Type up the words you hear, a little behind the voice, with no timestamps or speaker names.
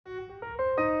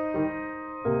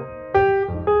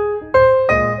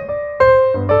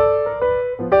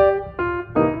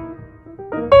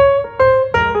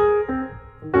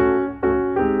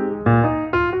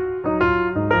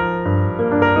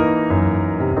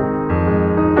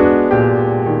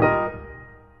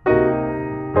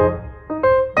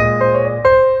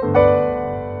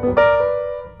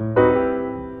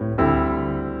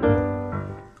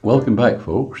Right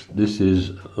folks, this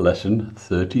is lesson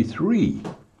 33,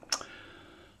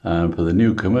 and for the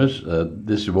newcomers,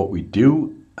 this is what we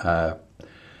do. I'll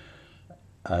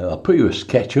put you a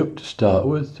sketch up to start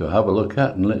with to have a look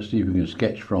at, and let's see if we can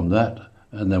sketch from that,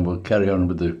 and then we'll carry on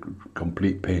with the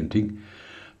complete painting.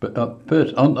 But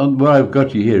first, on what I've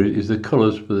got you here is the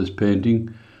colours for this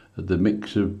painting, the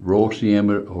mix of raw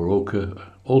sienna or ochre,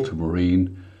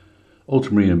 ultramarine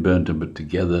and burnt umber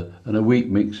together, and a weak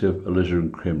mix of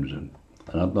alizarin crimson.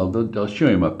 And I'll show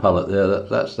you my palette there.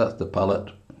 That's the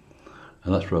palette,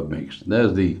 and that's what I've mixed.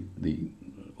 There's the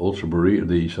ultramarine,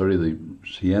 the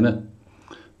sienna.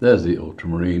 There's the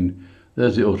ultramarine.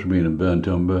 There's the ultramarine and burnt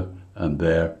umber, and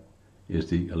there is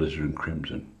the alizarin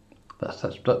crimson.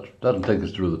 That'll take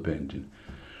us through the painting.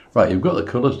 Right, you've got the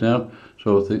colours now,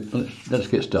 so let's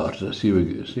get started. Let's see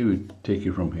we take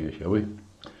you from here, shall we?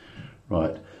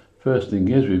 Right. First thing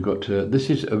is we've got this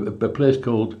is a place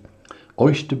called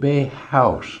Oysterbay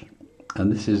House,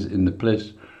 and this is in the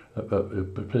place a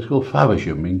place called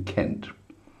Faversham in Kent.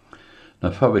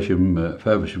 Now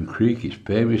Faversham Creek is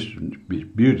famous, it's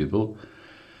beautiful,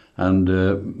 and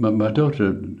my daughter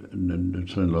and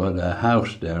son-in-law had a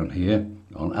house down here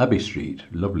on Abbey Street,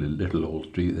 lovely little old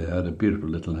street. They had a beautiful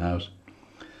little house,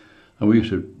 and we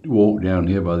used to walk down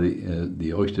here by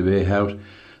the Oysterbay House.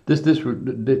 This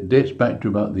dates back to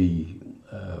about the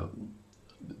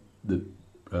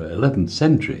 11th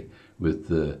century, with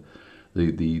the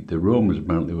Romans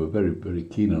apparently were very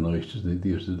keen on oysters. They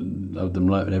used to have them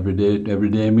like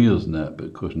everyday meals and that, but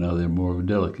of course now they're more of a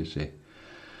delicacy.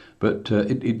 But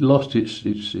it lost its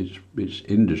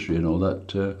industry and all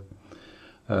that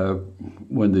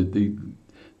when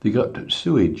they got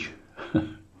sewage.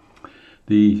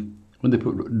 When they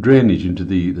put drainage into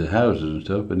the houses and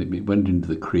stuff, and it went into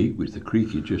the creek, which the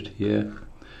creek is just here,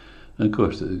 and of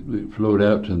course it flowed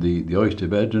out to the oyster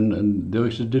beds, and the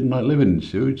oysters didn't like living in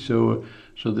sewage, so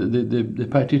they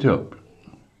packed it up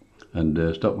and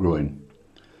stopped growing.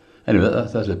 Anyway,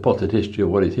 that's a potted history of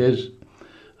what it is,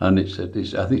 and I think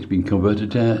it's been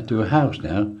converted to a house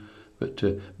now, but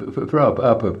for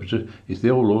our purposes, it's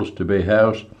the old Oysterbay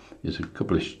House. There's a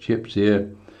couple of ships here.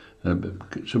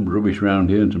 Some rubbish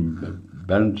around here, and some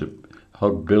barren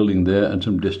hot building there, and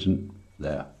some distant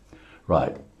there.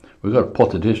 Right, we've got a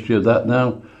potted history of that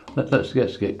now. Let's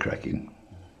get cracking.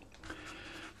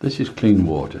 This is clean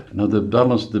water. Now the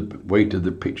balance, the weight of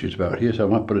the picture is about here, so I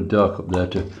might put a dark up there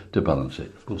to balance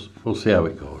it. We'll see how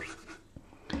it goes.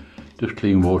 Just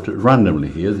clean water randomly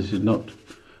here. This is not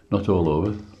all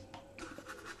over.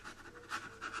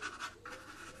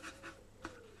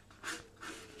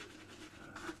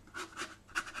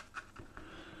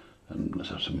 And let's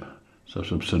have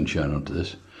some sunshine onto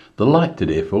this. The light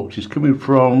today, folks, is coming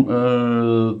from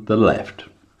the left.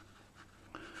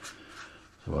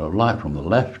 So we'll have light from the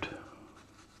left.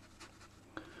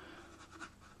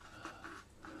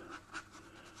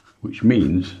 Which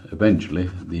means eventually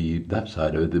that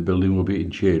side of the building will be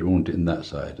in shade, won't it, in that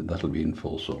side, and that'll be in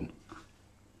full sun.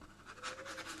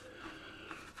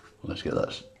 Let's get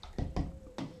that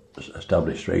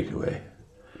established straight away.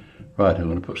 Right, I'm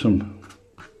going to put some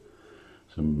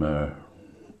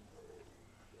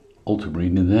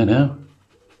ultramarine in there now.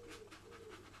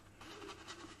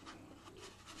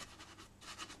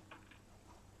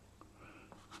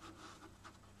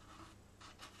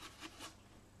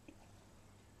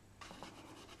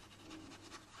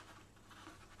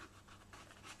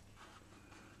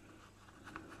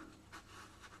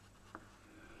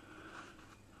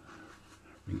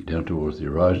 Bring it down towards the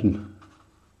horizon.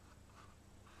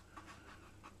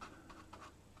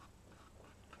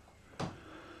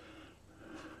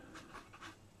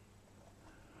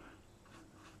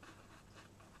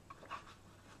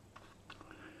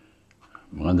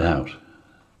 Mind the house.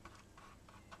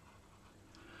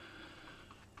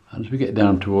 And as we get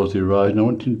down towards the horizon, I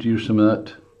want to introduce some of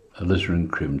that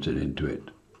alizarin crimson into it.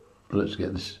 But let's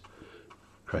get this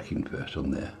cracking first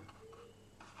on there.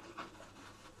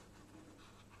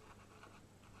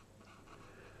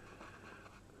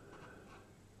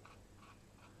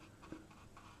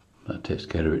 That takes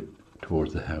care of it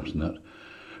towards the house and that.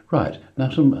 Right, now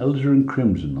some alizarin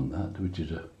crimson on that, which is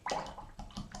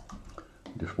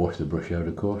just wash the brush out,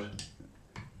 of course,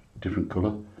 different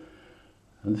colour.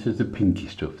 And this is the pinky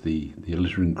stuff, the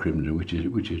alizarin crimson, which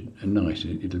is nice.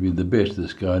 It'll be the base of the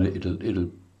sky, and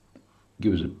it'll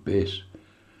give us a base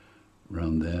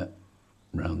round there.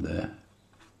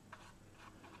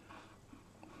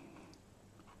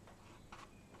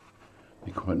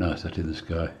 Be quite nice that in the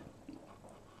sky.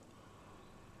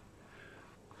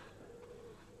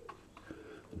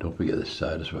 Don't forget this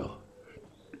side as well.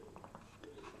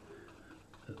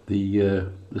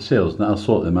 the sails. Now I'll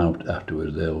sort them out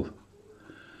afterwards.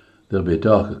 They'll be a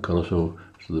darker colour, so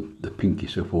the pinky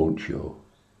stuff won't show.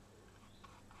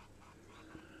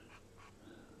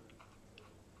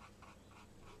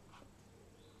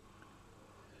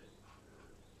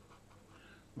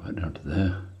 Right down to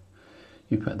there.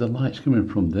 In fact, the light's coming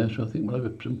from there, so I think we'll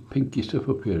have some pinky stuff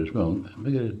up here as well.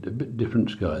 Make it a bit different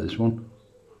sky, this one.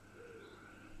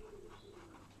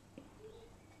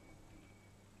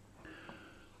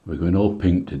 We're going all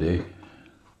pink today.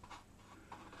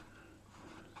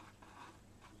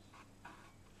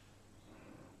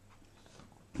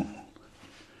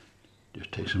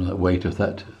 Just take some of that weight of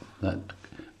that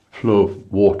flow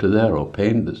of water there, or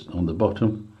paint that's on the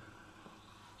bottom,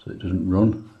 so it doesn't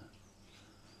run.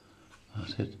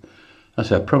 That's it.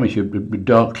 I promise you, a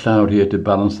dark cloud here to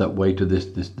balance that weight of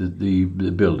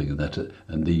the building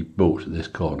and the boat at this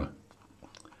corner.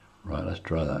 Right, let's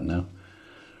try that now.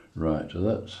 Right, so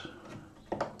that's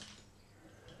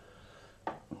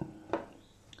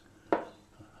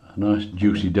a nice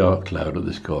juicy dark cloud at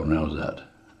this corner. How's that?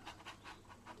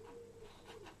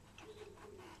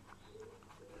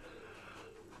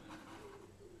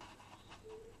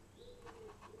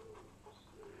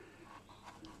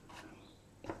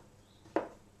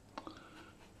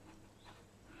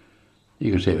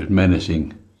 You could say it was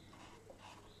menacing.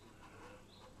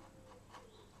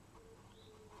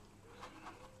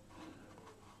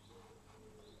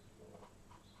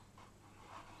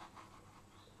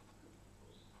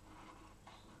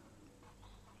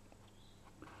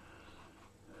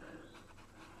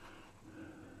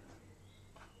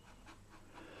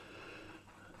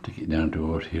 Take it down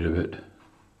towards here a bit.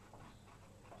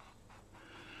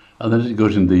 And then as it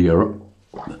goes in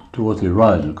towards the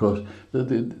horizon, of course,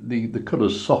 the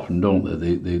colours soften, don't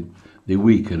they? They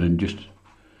weaken, and just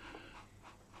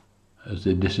as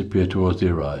they disappear towards the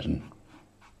horizon.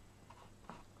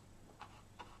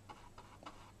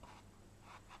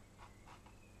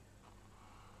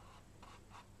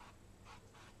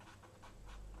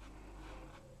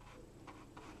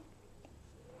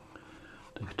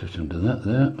 Take a touch under that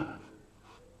there.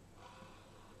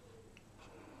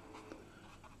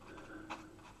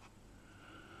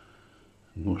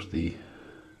 Most the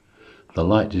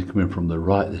light is coming from the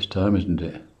right this time, isn't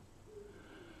it?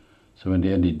 So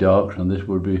any darks on this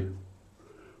will be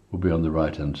on the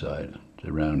right hand side. It's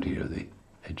around here, the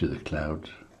edge of the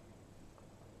clouds.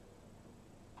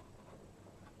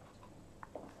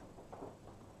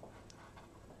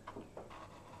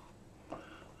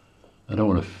 I don't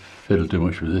want to fiddle too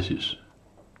much with this.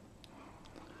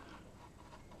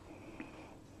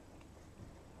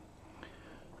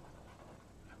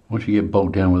 Once you get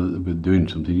bogged down with doing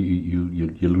something,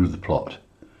 you lose the plot.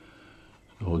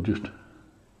 So just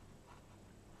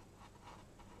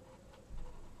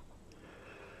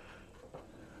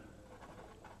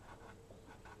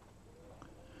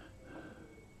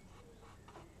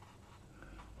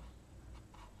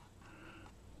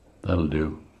that'll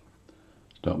do.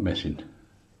 Stop messing.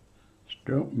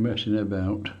 Stop messing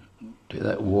about. Take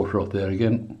that water off there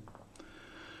again.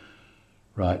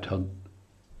 Right,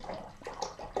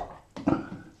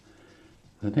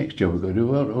 the next job we've got to do,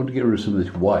 well, I want to get rid of some of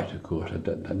this white, of course. I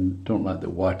don't like the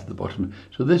white at the bottom.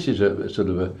 So this is a sort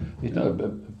of it's not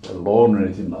a lawn or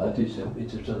anything like that. It's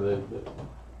a sort of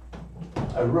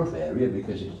a rough area,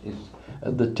 because it's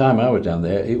at the time I was down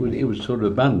there, it was sort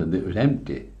of abandoned. It was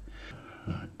empty.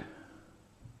 Right.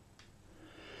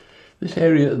 This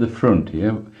area at the front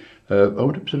here, I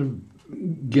want to sort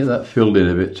of get that filled in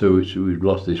a bit, so we've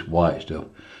lost this white stuff,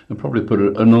 and probably put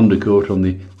an undercoat on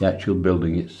the actual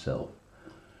building itself.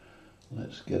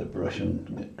 Let's get a brush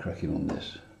and get cracking on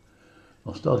this.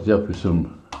 I'll start it off with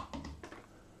some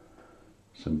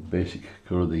basic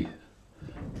colour of the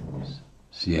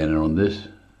sienna on this.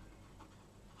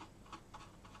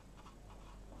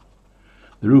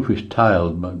 The roof is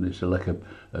tiled, but it's like a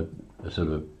sort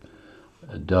of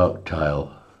a dark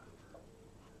tile.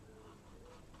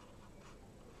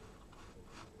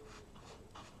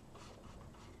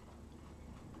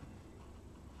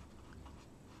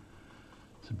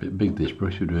 It's a bit big, this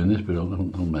brush for doing this, but I'll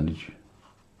manage.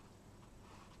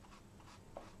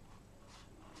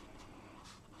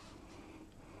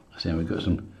 I see we've got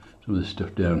some of this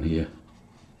stuff down here.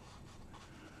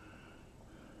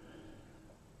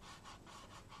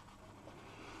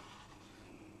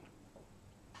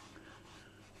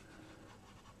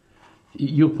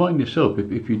 You'll find yourself,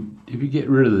 if you get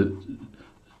rid of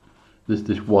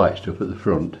this white stuff at the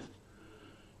front,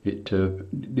 it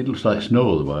looks like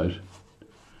snow otherwise.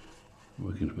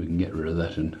 We can get rid of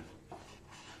that, and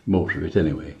most of it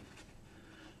anyway.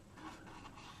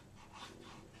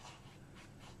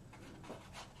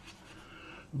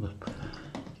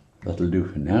 That'll do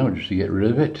for now, just to get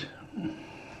rid of it.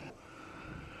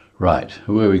 Right,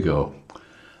 where we go.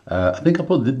 I think I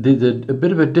put a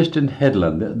bit of a distant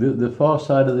headland. The far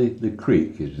side of the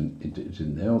creek is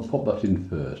in there. I'll pop that in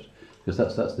first, because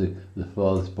that's the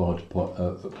farthest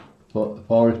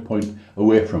point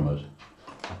away from us.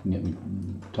 I can get my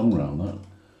tongue around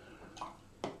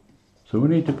that. So we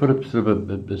need to put up sort of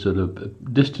a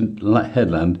distant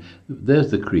headland. There's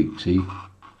the creek, see?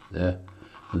 There.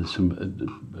 And there's some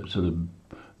sort of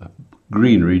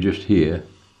greenery just here.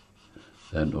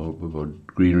 And we've got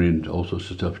greenery and all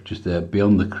sorts of stuff just there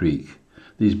beyond the creek.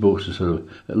 These boats are sort of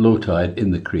at low tide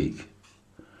in the creek.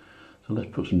 So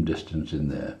let's put some distance in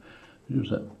there. Use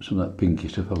some of that pinky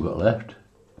stuff I've got left,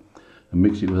 and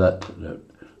mix it with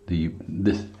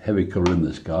this heavy colour in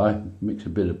the sky. Mix a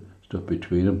bit of stuff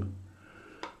between them.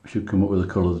 We should come up with a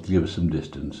colour that gives us some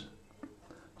distance.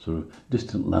 Sort of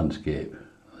distant landscape.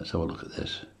 Let's have a look at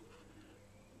this.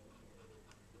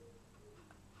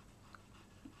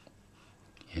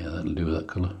 Yeah, that'll do with that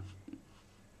colour.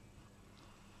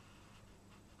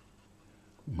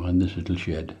 Mind this little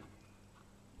shed.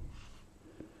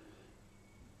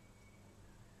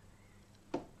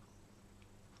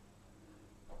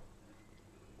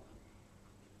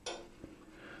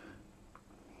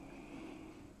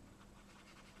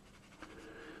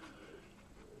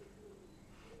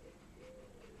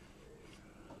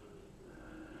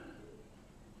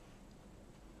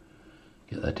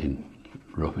 Get that in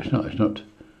rough. It's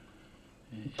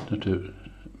not a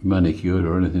manicured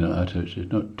or anything like that.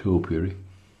 It's not topiary.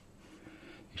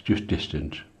 It's just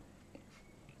distance.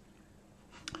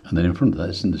 And then in front of that,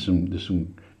 there's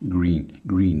some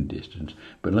green distance.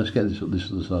 But let's get this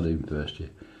other side in first here.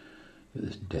 Get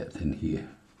this depth in here.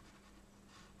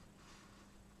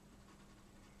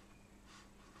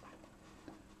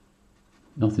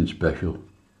 Nothing special.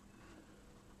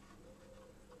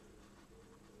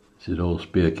 This is all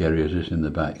spear carriers just in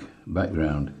the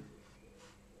background.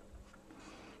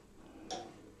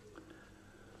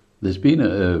 There's been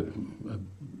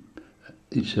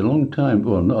it's a long time,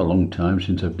 well not a long time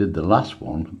since I've did the last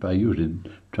one, but I usually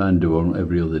try and do one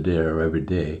every other day or every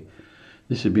day.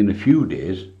 This has been a few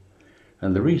days,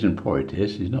 and the reason for it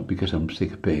is not because I'm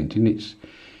sick of painting. It's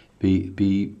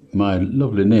my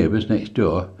lovely neighbours next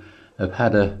door have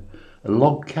had a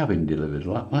log cabin delivered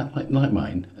like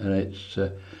mine, and it's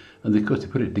and of course they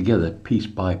put it together piece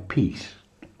by piece,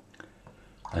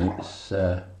 and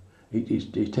it's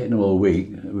taken them all week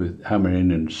with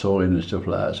hammering and sawing and stuff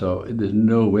like that, so there's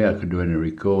no way I could do any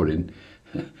recording.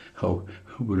 Oh,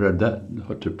 we read that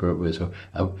what to put with. So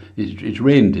it's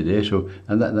rained today, so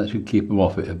and that should keep them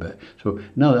off it a bit. So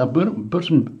now I've put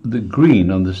the green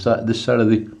on this side of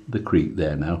the creek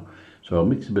there now. So I'll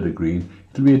mix a bit of green.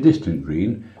 It'll be a distant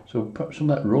green. So put some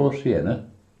of that raw sienna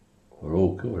or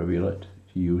ochre, whatever you like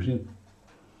to use it,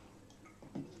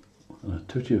 and a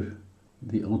touch of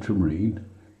the ultramarine.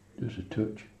 Just a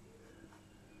touch.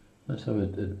 Let's have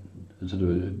a sort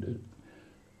of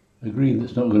a green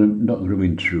that's not going to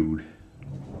intrude.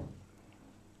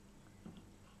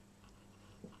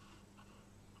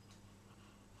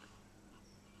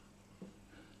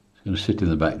 It's going to sit in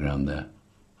the background there,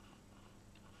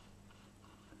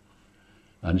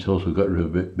 and it's also got rid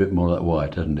of a bit more of that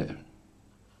white, hasn't it?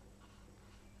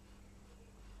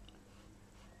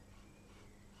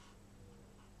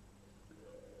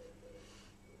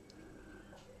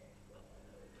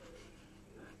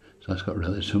 So that's got rid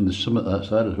of some. There's some at that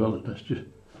side as well. Let's just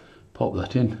pop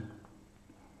that in.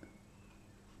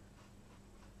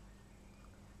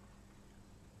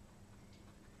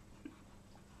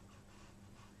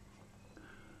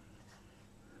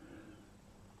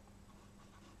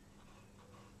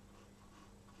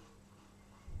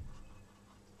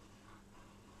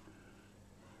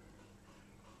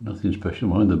 Nothing special,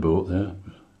 mind the boat there.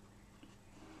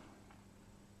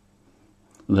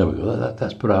 There we go.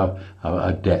 That's put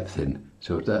our depth in.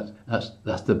 So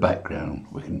that's the background.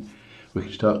 We can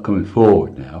start coming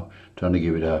forward now, trying to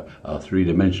give it our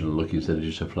three-dimensional look instead of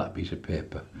just a flat piece of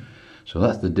paper. So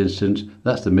that's the distance.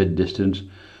 That's the mid distance.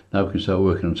 Now we can start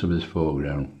working on some of this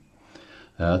foreground.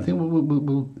 I think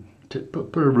we'll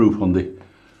put a roof on the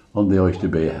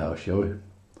Oysterbay house, shall we?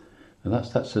 And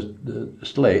that's a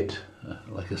slate,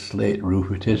 like a slate roof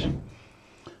it is.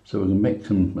 So we can make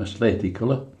a slatey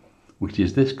colour, which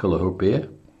is this colour up here,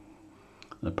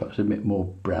 and perhaps a bit more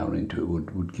brown into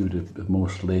it would give it a more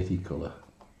slatey colour.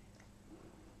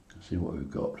 Let's see what we've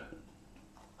got.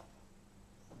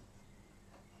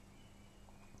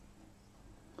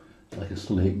 It's like a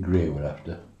slate grey we're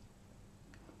after.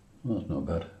 Well, that's not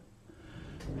bad.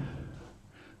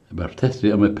 But I've tested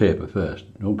it on my paper first,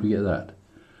 don't forget that.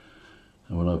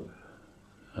 I will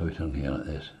have it on here like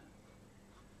this.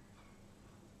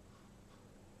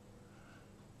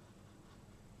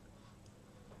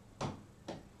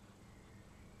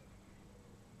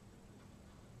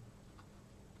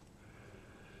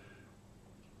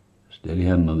 Steady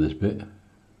hand on this bit.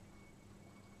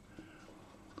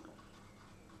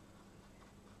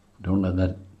 Don't let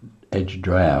that edge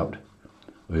dry out,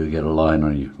 or you'll get a line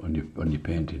on your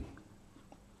painting.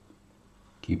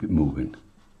 Keep it moving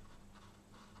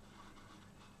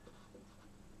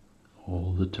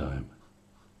all the time.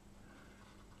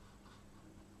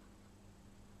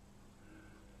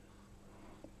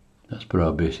 Let's put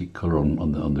our basic colour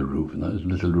on the roof, and there's a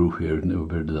little roof here, isn't it? We're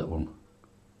better do that one.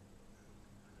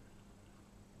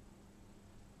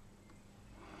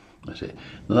 That's it.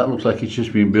 Now that looks like it's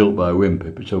just been built by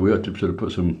Wimpy, so we ought to sort of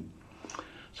put some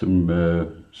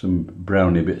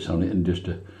browny bits on it, and just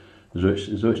as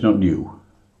though it's not new.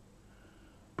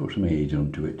 Put some age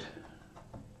onto it.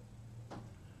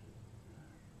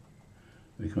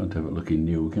 We can't have it looking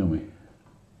new, can we?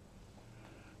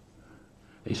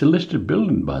 It's a listed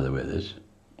building, by the way. This,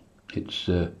 it's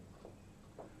I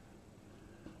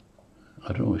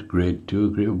don't know if it's grade 2,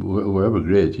 wherever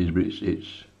grade it is, but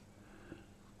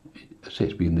I say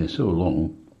it's been there so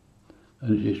long,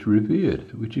 and it's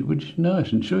revered, which is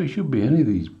nice, and so it should be. Any of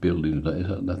these buildings like this,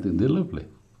 I think they're lovely.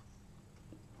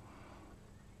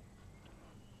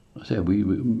 I said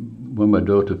when my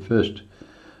daughter first,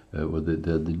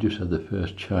 they just had their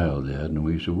first child they had, and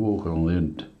we used to walk along there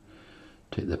and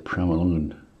take the pram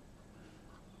along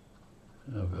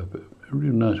and have a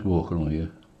real nice walk along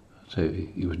here. I'd say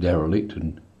it was derelict,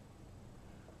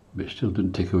 but it still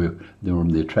didn't take away from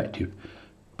the attractive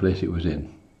place it was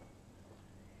in.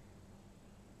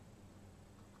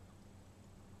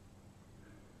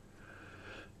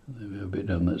 Maybe a bit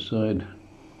down that side.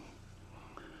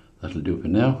 That'll do for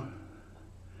now.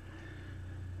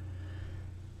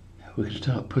 We can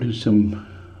start putting some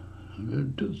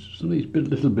of these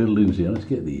little buildings here. Let's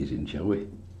get these in, shall we?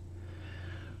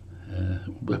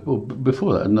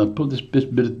 Before that, and I'll put this bit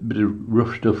of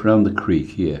rough stuff around the creek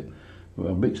here.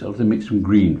 I'll have to mix some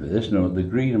green for this. Now the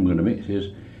green I'm going to mix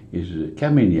is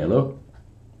cammin yellow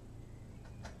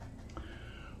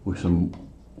with some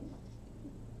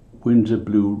Windsor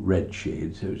blue red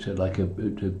shade. So it's like a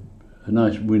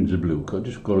nice Windsor blue.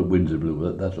 Just call it Windsor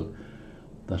blue. That'll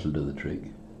do the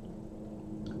trick.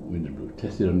 Windsor blue.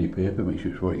 Test it on your paper. Make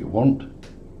sure it's what you want.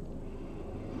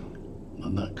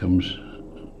 And that comes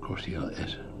across here like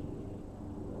this.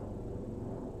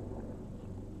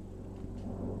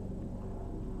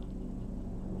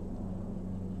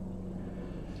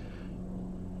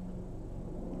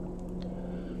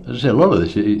 As I say, a lot of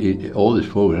this, all this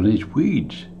foreground is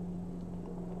weeds.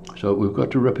 So we've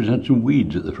got to represent some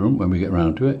weeds at the front when we get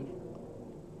round to it.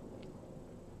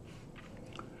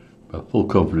 I've full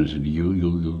confidence in you,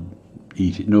 you'll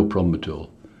eat it, no problem at all.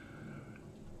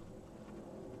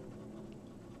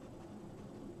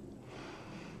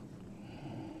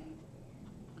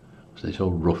 So it's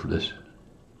all roughness.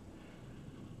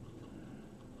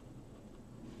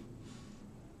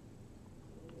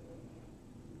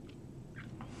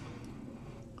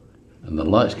 And the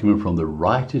light's coming from the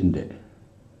right, isn't it?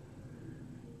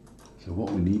 So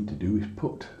what we need to do is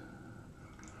put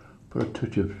a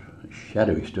touch of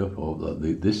shadowy stuff, or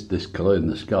this colour in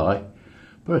the sky.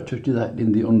 Put a touch of that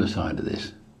in the underside of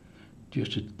this,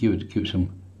 just to give it some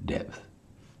depth.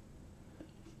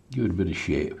 Give it a bit of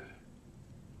shape.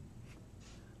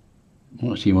 It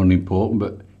might seem unimportant,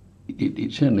 but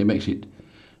it certainly makes it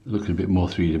look a bit more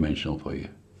three-dimensional for you.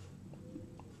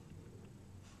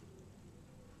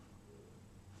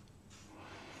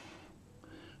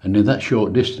 And in that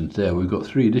short distance there, we've got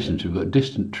three distances. We've got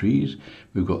distant trees,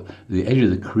 we've got the edge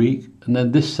of the creek, and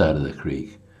then this side of the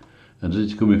creek. And as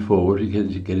it's coming forward,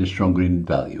 it's getting stronger in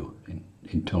value,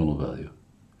 in tonal value.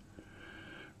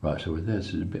 Right, so with this,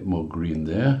 there's a bit more green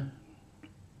there.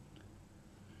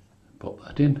 Pop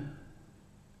that in.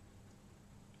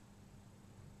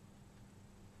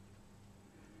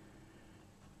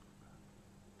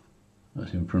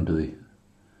 That's in front of the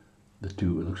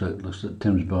two, it looks like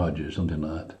Thames Barges or something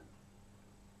like that.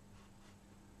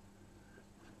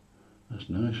 That's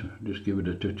nice. Just give it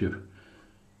a touch of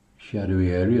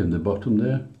shadowy area in the bottom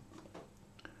there.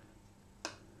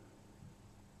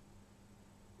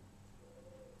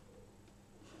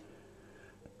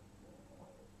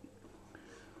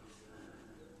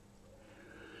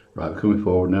 Right, we're coming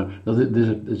forward now. Now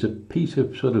there's a piece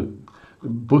of sort of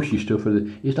bushy stuff.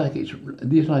 It's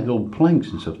like old planks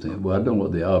and something. Well, I don't know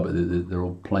what they are, but they're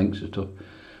old planks and stuff,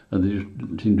 and they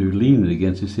just seem to be leaning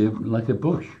against this here like a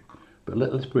bush. But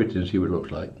let's put it in and see what it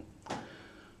looks like.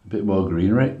 a bit more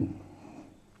greenery.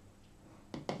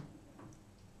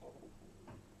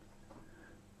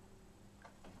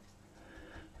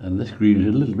 And this green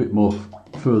is a little bit more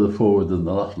further forward than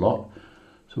the last lot,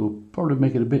 so we'll probably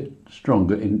make it a bit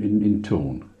stronger in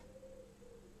tone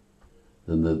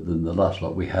than the last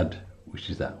lot we had,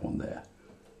 which is that one there.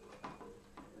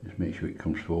 Just make sure it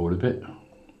comes forward a bit.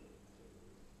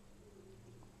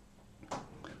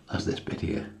 That's this bit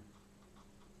here.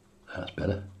 That's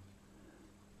better.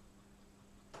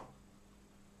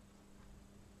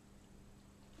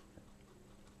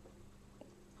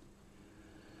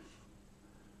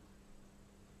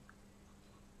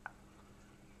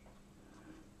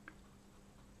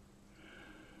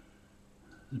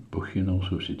 Bushy and all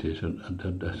sorts it is, and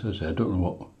as I say, I don't know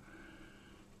what.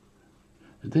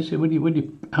 This when you're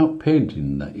out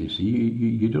painting that, you see,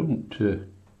 you don't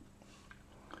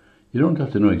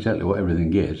have to know exactly what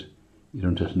everything is. You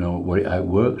don't have to know how it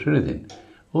works or anything.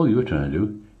 All you're trying to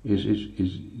do is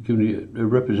giving you a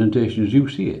representation as you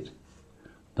see it.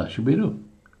 That should be enough.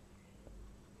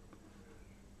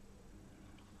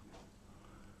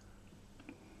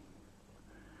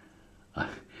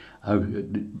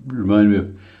 Remind me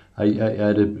of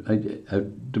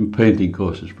I'd done painting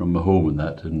courses from my home and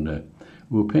that, and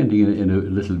we were painting in a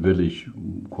little village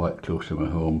quite close to my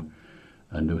home,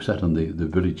 and we sat on the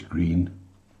village green,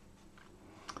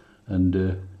 and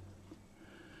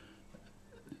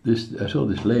I saw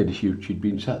this lady. She'd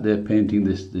been sat there painting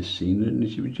this scene, and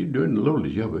she was doing a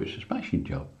lovely job. It was a smashing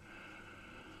job,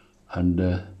 and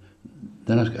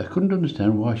then I couldn't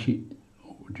understand why she.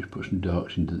 Just put some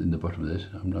darks in the bottom of this.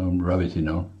 I'm rabbiting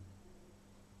on.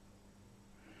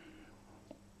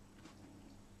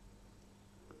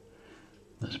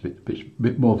 That's a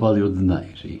bit more valuable than that,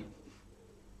 you see.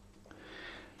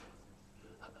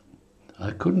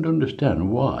 I couldn't understand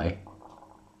why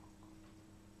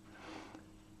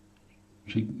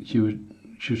she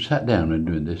was sat down and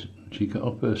doing this. She got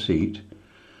off her seat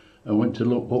and went to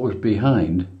look what was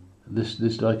behind this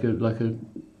like a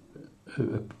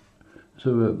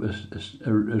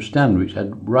stand which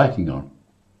had writing on.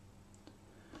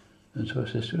 And so I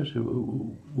said,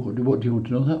 what do you want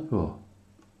to know that for?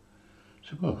 I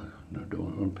said, well, I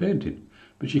don't want painting.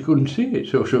 But she couldn't see it,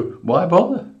 so why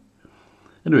bother?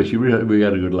 Anyway, we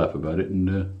had a good laugh about it,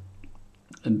 and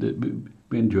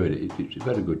we enjoyed it. It's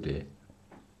had a good day.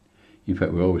 In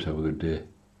fact, we always have a good day.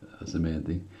 That's the main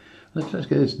thing. Let's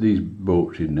get these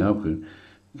boats in now, and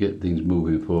get things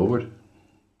moving forward.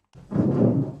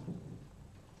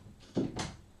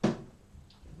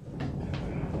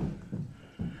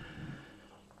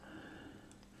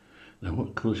 Now,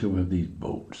 what colour shall we have these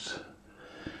boats?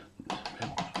 A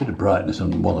bit of brightness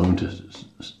on one of them to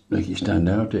make it stand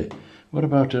out. What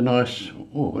about a nice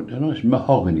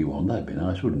mahogany one? That'd be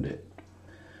nice, wouldn't it?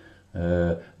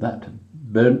 That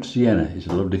burnt sienna is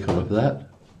a lovely colour for that.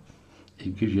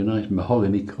 It gives you a nice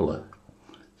mahogany colour.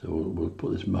 So we'll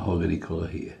put this mahogany colour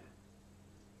here.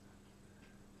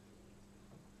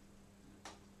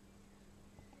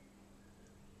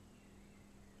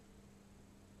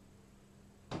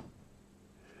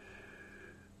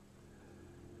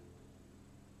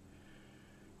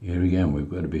 Here again, we've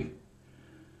got to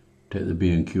take the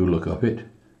B&Q look off it,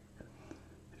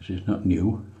 because it's not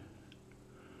new.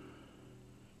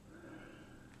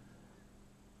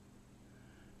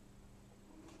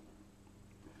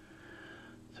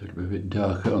 So it'll be a bit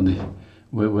darker on the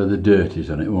where the dirt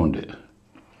is on it, won't it?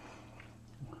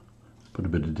 Put a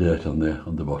bit of dirt on there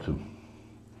on the bottom.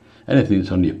 Anything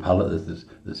that's on your palette,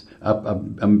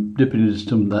 I'm dipping into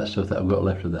some of that stuff that I've got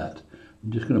left of that.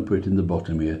 I'm just going to put it in the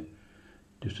bottom here,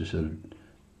 just to sort of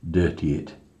dirty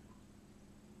it,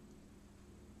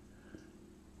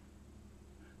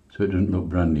 so it doesn't look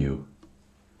brand new.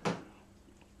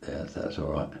 That's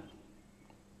all right.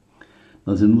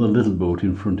 There's another little boat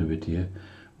in front of it here.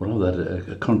 We'll have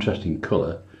that a contrasting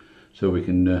colour, so we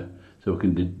can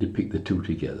depict the two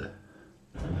together.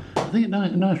 I think a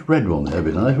nice red one there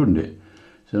would be nice, wouldn't it?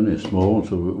 It's only a small one,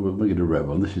 so we'll make it a red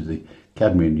one. This is the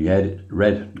cadmium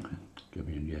red.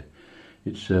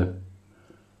 It's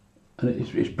and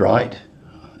it's bright.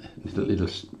 It'll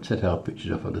set our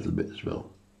pictures off a little bit as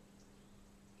well.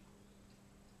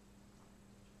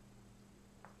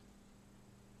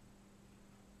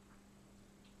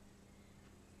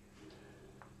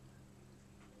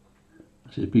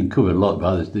 So it's been covered a lot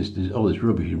by all this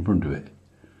rubbish in front of it.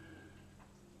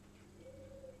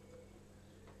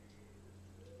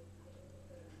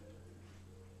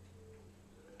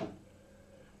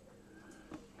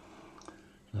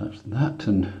 That's that,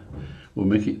 and we'll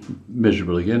make it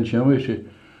miserable again, shall we? To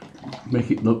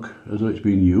make it look as though it's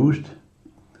been used.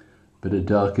 Bit of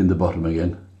dark in the bottom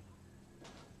again.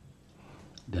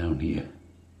 down here.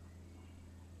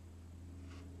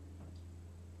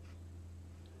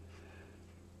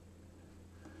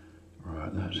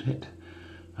 Right, that's it.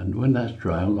 And when that's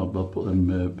dry, I'll put them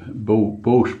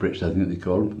bowsprits, I think they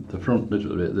call them, the front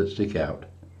little bit that stick out.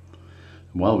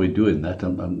 And while we're doing that,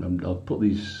 I'll put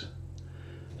these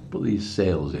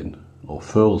sails in, or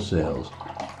furl sails.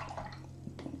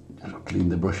 Just clean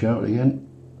the brush out again.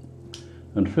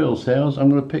 And furl sails, I'm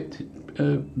going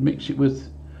to mix it with,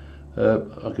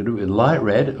 I could do it with light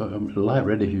red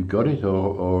if you've got it,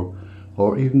 or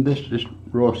even this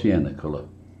raw sienna colour.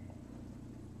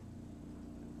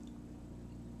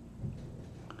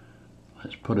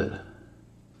 Let's put it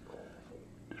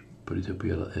up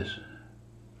here like this.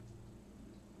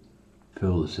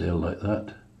 Fill the sail like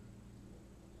that.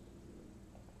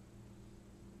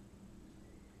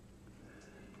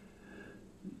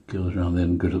 Goes around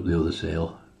then, goes up the other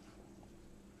sail.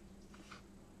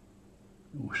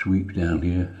 Sweeps down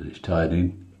here as it's tied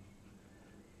in.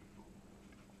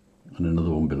 And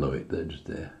another one below it, that's just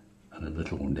there. And a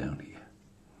little one down here.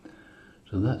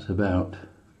 So that's about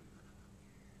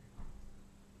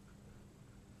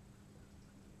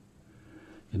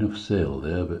enough sail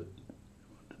there, but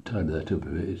to tidy that up a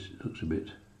bit, it looks a bit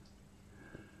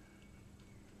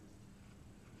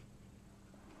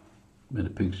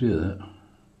of pig's ear, that.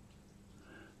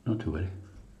 Not too worry.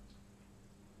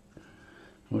 I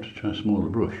want to try a smaller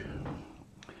brush.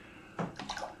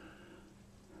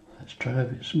 Let's try a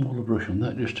bit smaller brush on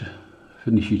that just to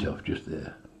finish it off just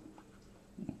there.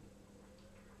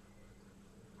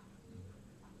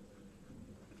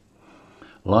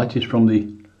 Light is from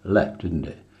the left, isn't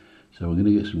it? So we're going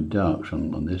to get some darks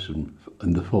on this and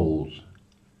the folds.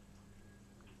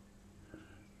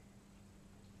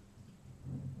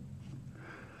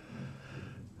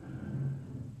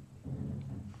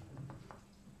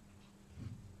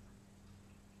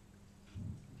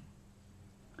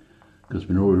 There's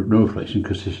been no reflection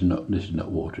because this is not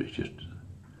water, it's just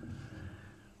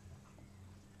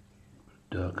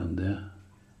dark on there.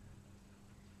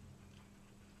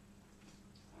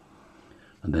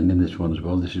 And then in this one as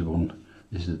well, this is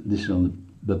on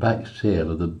the back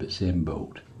sail of the same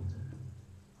boat.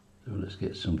 So let's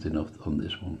get something off on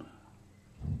this one.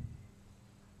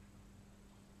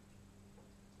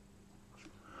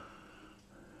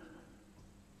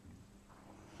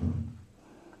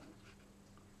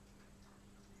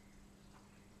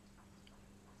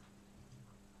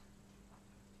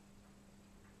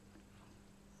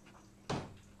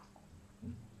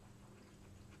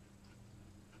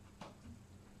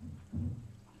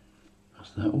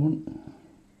 That one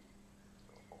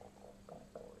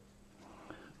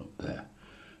up there,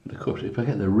 and of course if I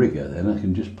get the rigger, then I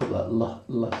can just put that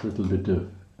last little bit of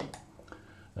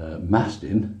mast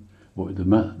in, with the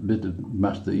bit of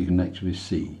mast that you can actually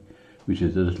see, which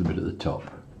is a little bit at the top.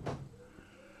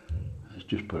 Let's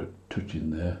just put a touch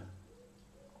in there.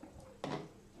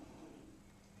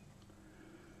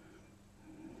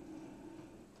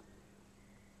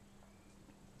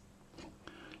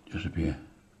 Just up here.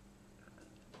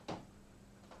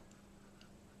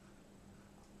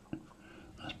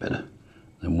 Better.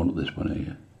 Then one at this one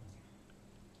here.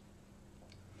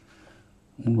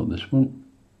 One at this one.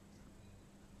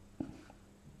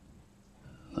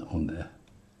 That one there.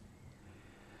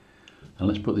 And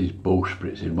let's put these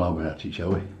bowsprits in while we're at it,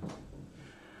 shall we?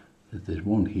 There's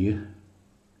one here.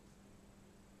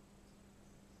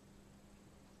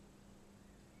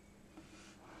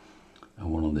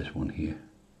 And one on this one here.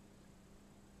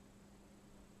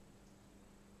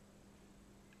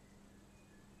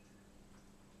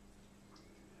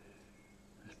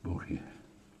 Boat here.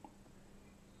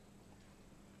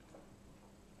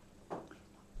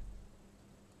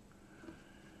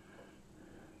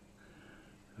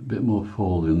 A bit more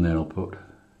fold in there I'll put,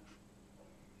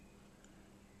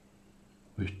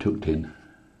 which tucked in.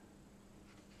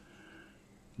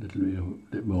 A little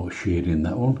bit more shade in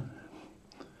that one.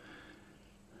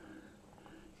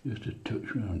 Just a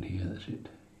touch around here, that's it.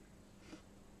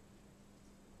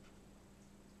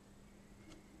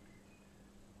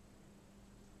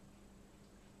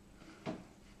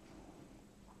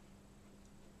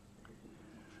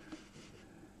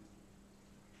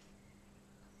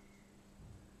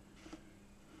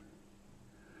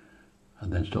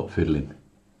 And then stop fiddling,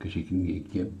 because you can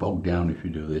get bogged down if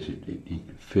you do this. You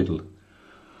can fiddle.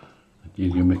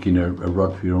 You're making a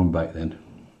rod for your own back then.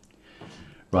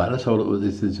 Right, let's have a look at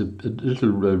this. There's a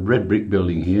little red brick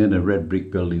building here and a red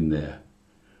brick building there.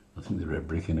 I think they're red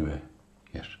brick anyway.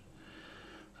 Yes.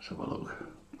 Let's have a look.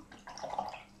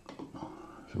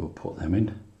 So we'll put them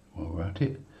in while we're at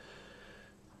it.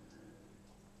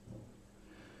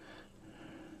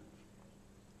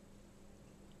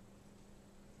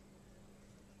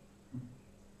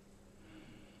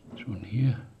 This one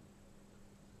here.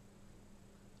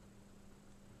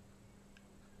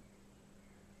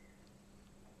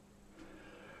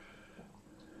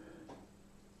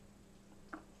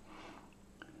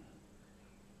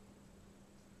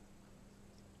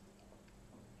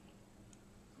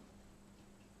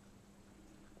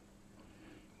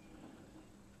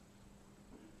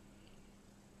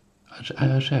 As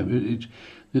I said,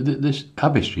 this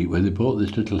Abbey Street where they bought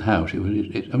this little house. I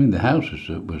mean, the house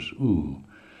was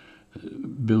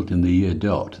built in the year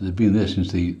dot. They've been there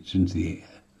since the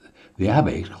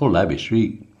Abbey. It's called Abbey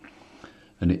Street,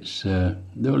 and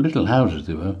there were little houses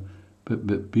they were,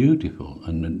 but beautiful,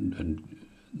 and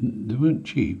they weren't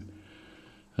cheap,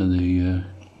 and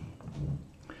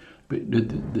but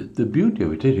the beauty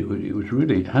of it is it was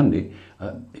really handy.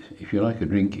 If you like a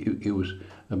drink, it was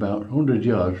about 100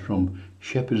 yards from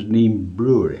Shepherd's Neame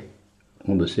Brewery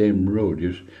on the same road.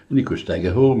 And you could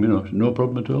stagger home, no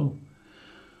problem at all.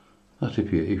 That's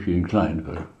if you're inclined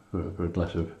for a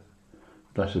glass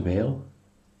of ale.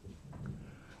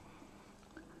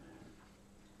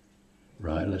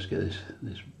 Right, let's get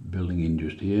this building in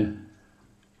just here.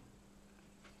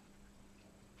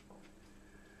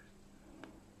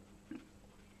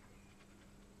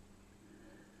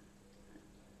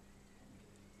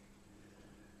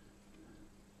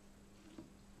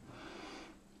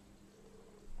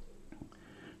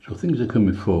 So things are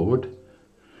coming forward,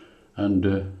 and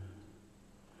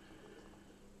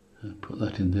put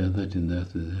that in there, that in there,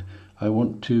 there. I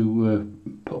want to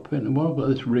pop in, well, I've got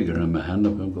this rigger in my hand,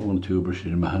 I've got 1 or 2 brushes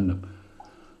in my hand, I'm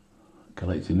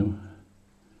collecting them.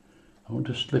 I want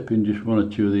to slip in just 1 or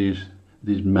 2 of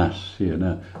these masks here.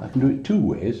 Now, I can do it 2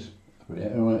 ways.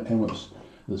 Anyone's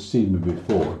that's seen me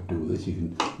before do this, you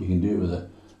can do it with a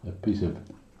piece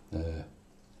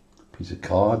of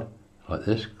card, like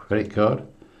this, credit card.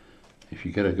 If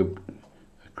you get a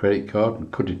credit card and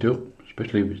cut it up,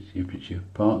 especially if it's your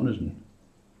partner's and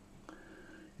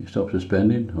you stop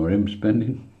spending or him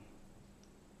spending.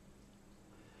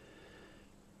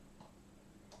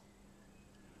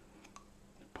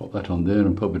 Pop that on there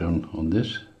and pop it on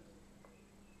this.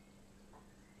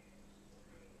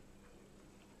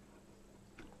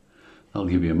 That'll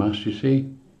give you a mask, you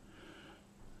see.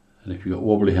 And if you've got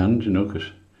wobbly hands,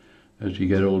 because as you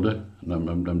get older, and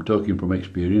I'm talking from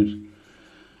experience,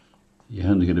 your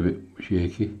hands get a bit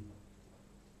shaky.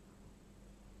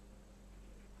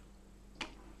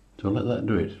 So let that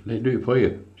do it. Let it do it for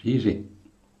you. It's easy.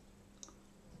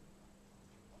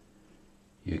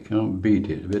 You can't beat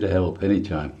it. A bit of help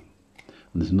anytime.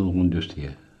 And there's another one just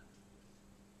here.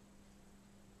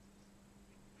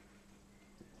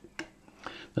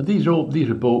 Now these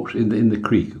are boats in the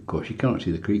creek, of course. You can't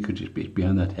see the creek because it's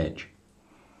behind that hedge.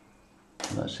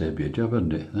 That saved you a job,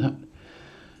 hasn't it? That.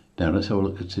 Now let's have a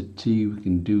look at it. See if we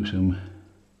can do some.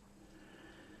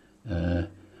 I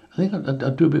think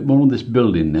I'll do a bit more on this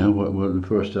building now.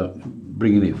 Before I start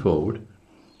bringing it forward,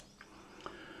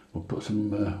 we'll put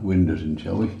some windows in,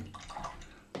 shall we?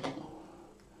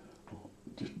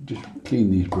 Just clean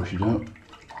these brushes out,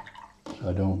 so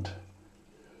I don't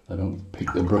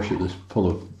pick the brush that's full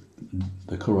of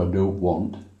the colour I don't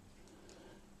want.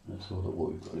 Let's have a look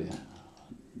what we've got here.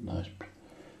 Nice.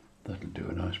 That'll do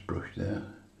a nice brush there.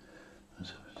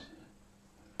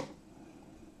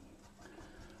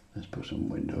 Let's put some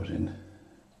windows in.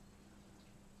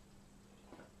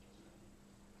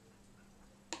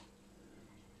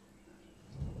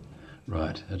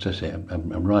 Right, as I say,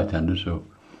 I'm right-handed, so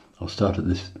I'll start at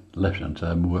this left-hand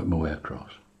side and work my way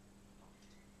across.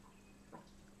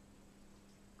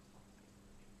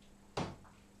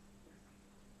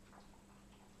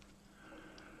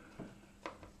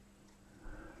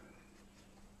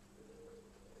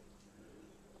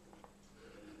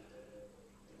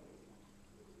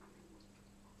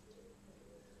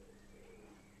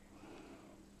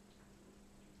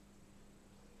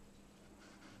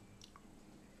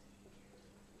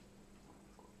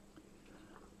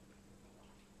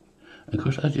 Of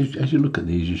course, as you look at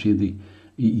these, you see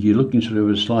you're looking sort of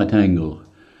at a slight angle,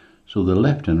 so the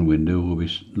left-hand window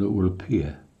will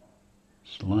appear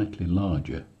slightly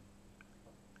larger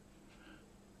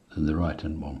than the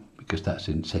right-hand one, because that's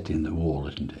set in the wall,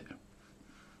 isn't it?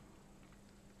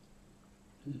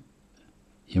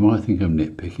 You might think I'm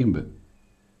nitpicking, but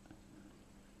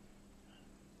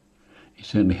it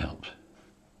certainly helps.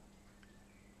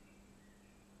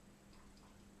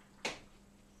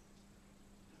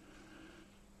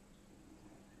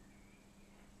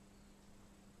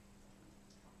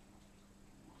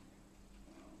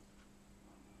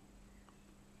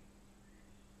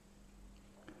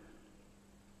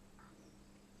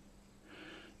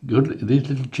 Good. These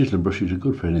little chisel brushes are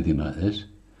good for anything like this.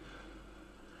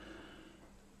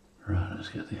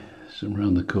 get some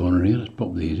round the corner here. Let's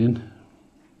pop these in.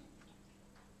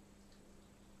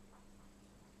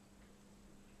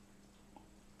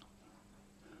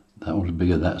 That one's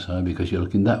bigger that side because you're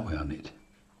looking that way on it.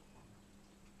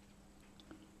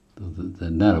 The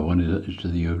narrow one is to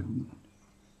the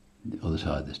other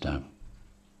side this time.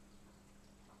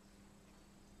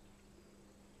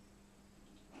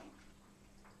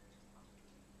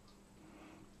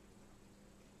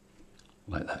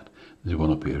 Like that. There's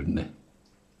one up here, isn't there?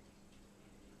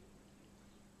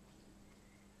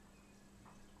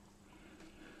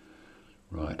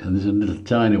 Right, and there's a little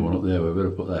tiny one up there. We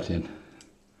better put that in.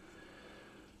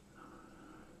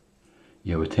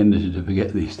 You have a tendency to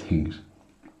forget these things.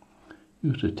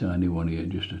 Just a tiny one here,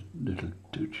 just a little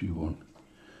touchy one.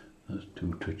 That's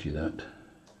too touchy, that.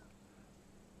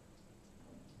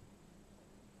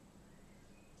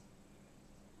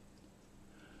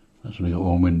 That's only got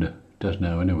one window. It does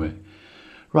now anyway.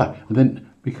 Right, and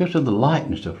then because of the light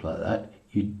and stuff like that,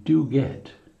 you do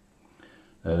get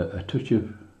a touch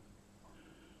of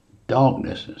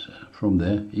darkness from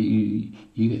there. You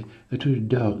get a touch of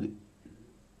dark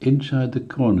inside the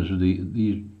corners of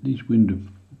these windows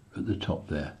at the top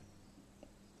there.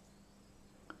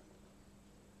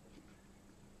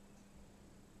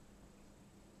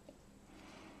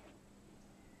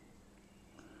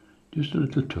 Just a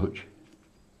little touch.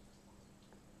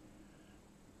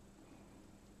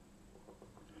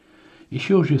 It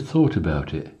shows you thought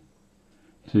about it.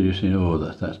 Instead of just saying, oh,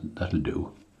 that'll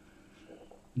do.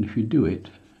 And if you do it,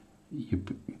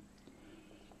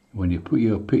 when you put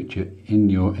your picture in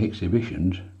your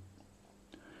exhibitions,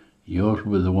 yours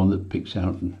will be the one that picks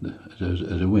out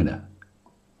as a winner.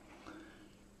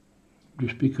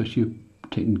 Just because you've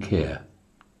taken care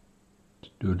to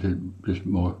do a little bit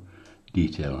more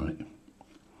detail on it.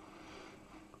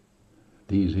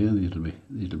 These here, these will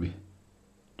be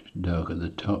just dark at the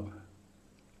top,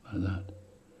 like that.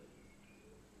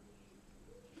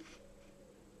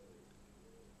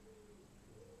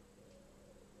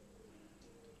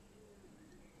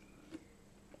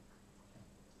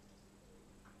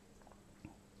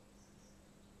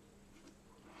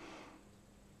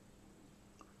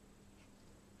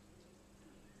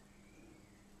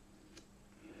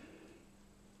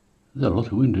 There's a lot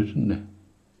of windows, isn't there?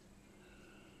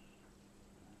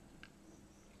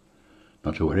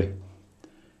 Not to worry.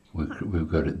 We've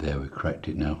got it there. We've cracked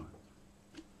it now.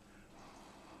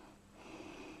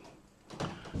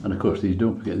 And of course,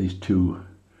 don't forget these two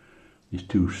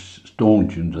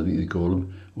stanchions, I think they call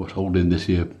them. What's holding this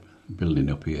here building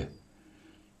up here?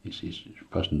 It's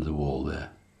fastened to the wall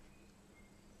there.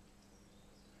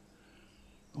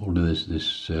 Holding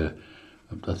this. I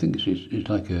think it's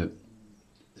like a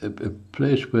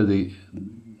place where I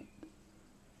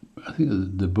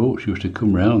think the boats used to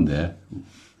come round there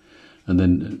and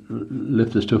then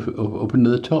lift the stuff up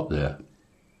into the top there.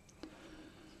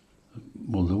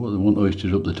 Well, they want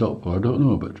oysters up the top for, I don't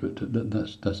know, but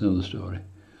that's another story.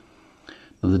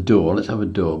 Now the door, let's have a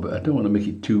door, but I don't want to make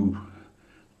it too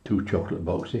chocolate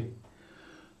boxy.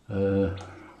 Let's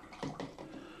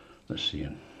see.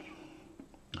 I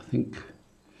think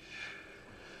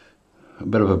a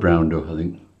bit of a brown door, I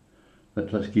think.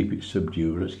 Let's keep it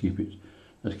subdued. Let's keep it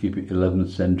 11th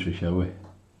century, shall we?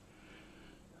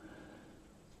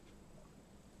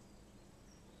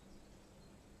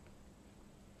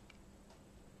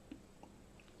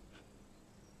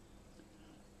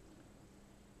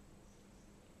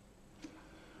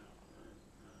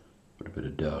 Put a bit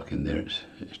of dark in there.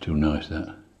 It's too nice,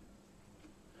 that.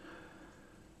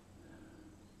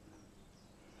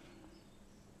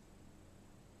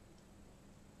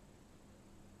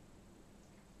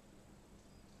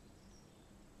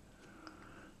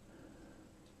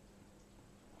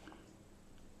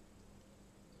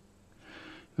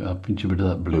 I'll pinch a bit of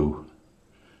that blue.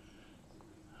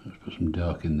 Let's put some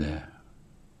dark in there.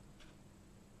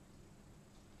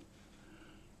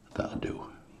 That'll do.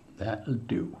 That'll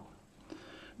do.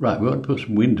 Right, we ought to put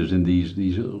some windows in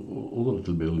these other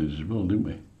little buildings as well, didn't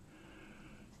we?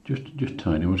 Just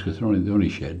tiny ones, because they're only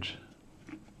sheds.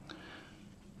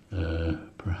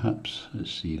 Perhaps,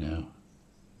 let's see now.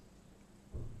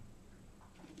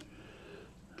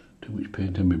 Too much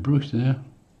paint on my brush there.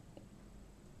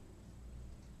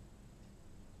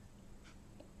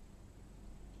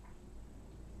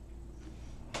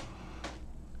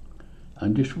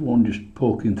 And just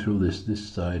poking through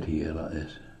this side here like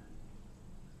this.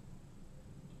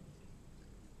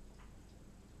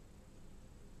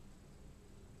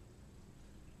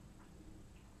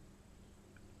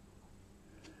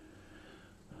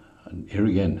 And here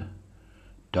again,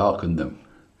 darken them.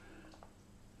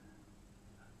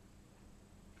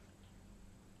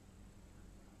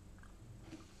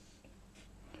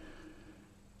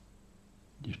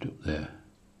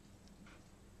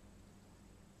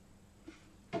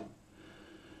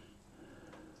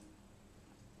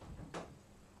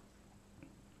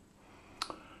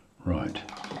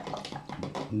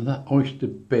 And that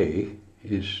Oysterbay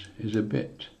is a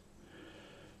bit.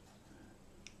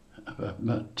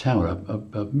 That tower,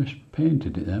 I've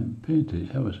mispainted it. I haven't painted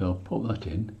it ever, so I'll put that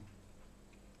in.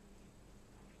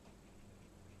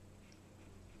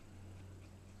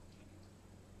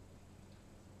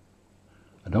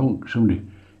 I don't want somebody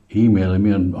emailing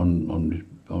me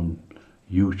on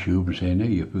YouTube and saying,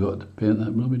 "Hey, you forgot to paint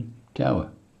that blooming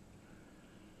tower."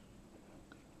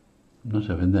 I'm not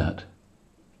having that.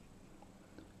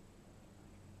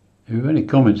 If you have any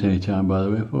comments anytime, by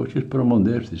the way, folks, just put them on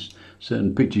there. If there's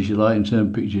certain pictures you like and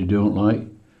certain pictures you don't like,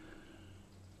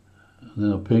 and then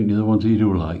I'll paint you the ones you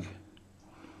do like.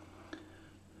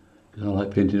 Because I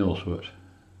like painting all sorts.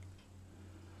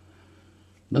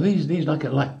 Now these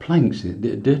like planks,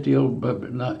 dirty old,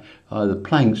 like either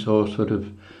planks or sort of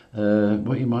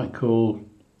what you might call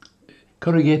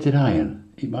corrugated iron.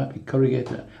 It might be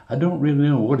corrugated. I don't really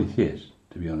know what it is,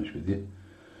 to be honest with you.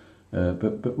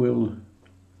 But we'll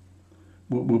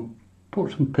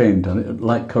put some paint on it,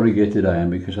 like corrugated iron,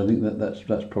 because I think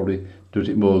that's probably does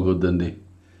it more good than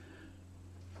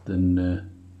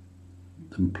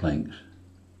planks.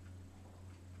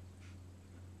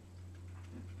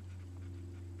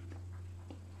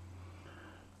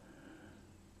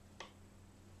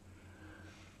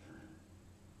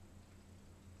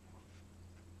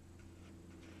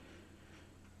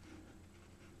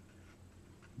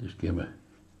 Just give a.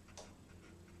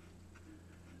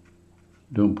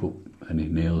 Don't put any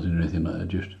nails in or anything like that,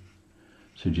 just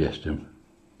suggest them.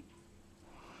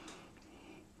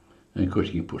 And of course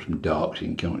you can put some darks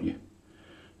in, can't you?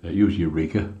 Use your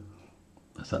rigger,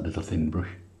 that's that little thin brush.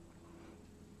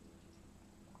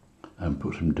 And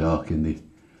put some dark in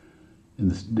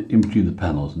between the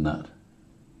panels and that.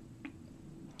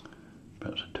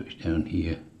 Perhaps a touch down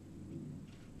here.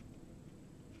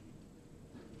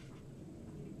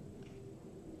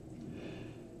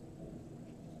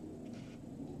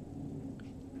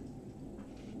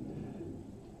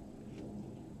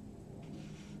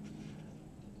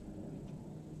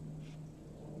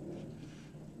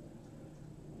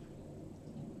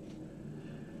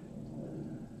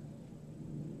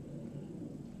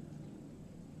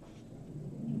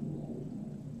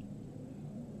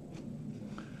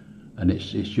 And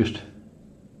it's just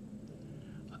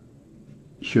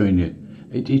showing you,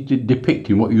 it's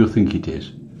depicting what you think it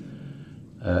is.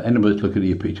 Anybody that's looking at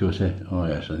your picture will say, "Oh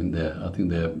yes, I think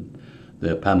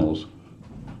they're panels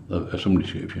of some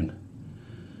description."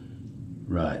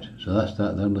 Right, so that's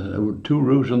that. Then there were 2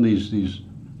 roofs on these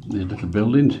little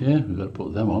buildings here. We've got to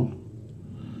put them on,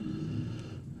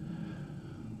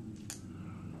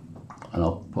 and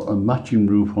I'll put a matching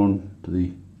roof on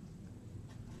to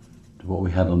what we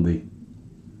had on the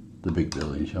big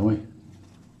building, shall we?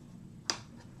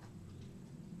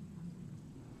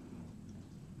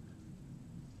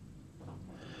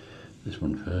 This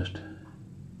one first.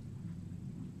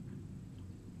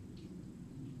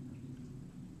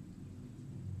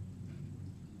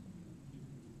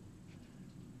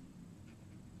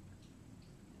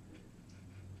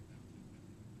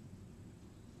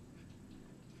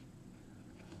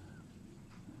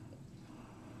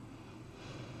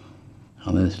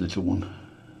 And then this little one.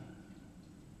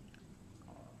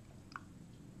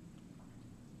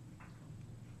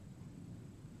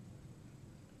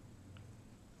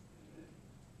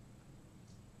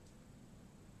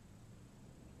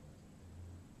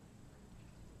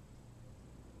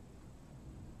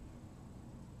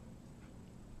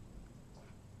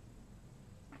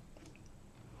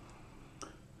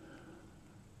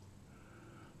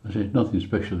 I say nothing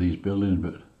special these buildings,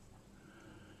 but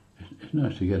it's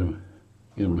nice to get them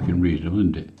looking reasonable,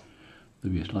 isn't it?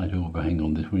 There'll be a slight overhang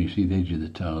on this when you see the edge of the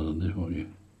tiles on this, won't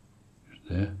you? Just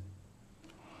there.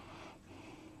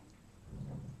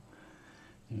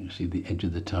 You can see the edge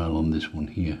of the tile on this one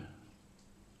here.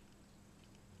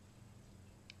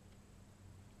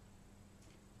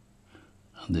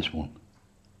 And this one.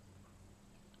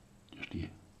 Just here.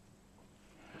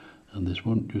 And this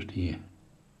one just here.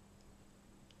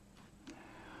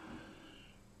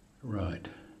 Right.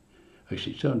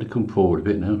 Actually, it's starting to come forward a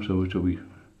bit now, so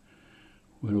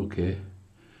we're okay.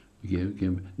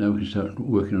 Now we can start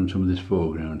working on some of this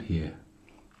foreground here.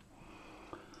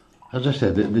 As I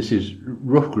said, this is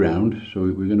rough ground, so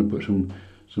we're going to put some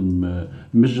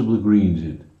miserable greens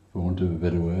in, for want of a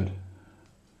better word.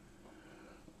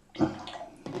 So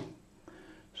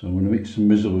I'm going to mix some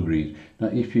miserable greens. Now,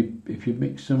 if you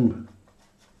mix some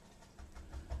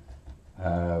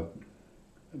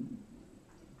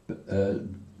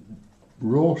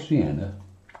raw sienna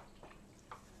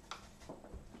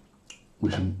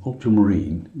with some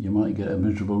ultramarine, you might get a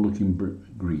miserable looking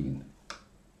green.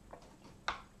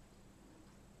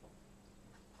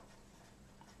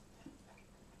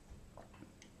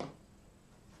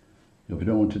 If we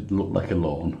don't want it to look like a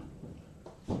lawn,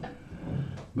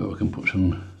 but we can put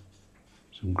some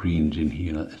greens in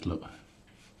here like this, look.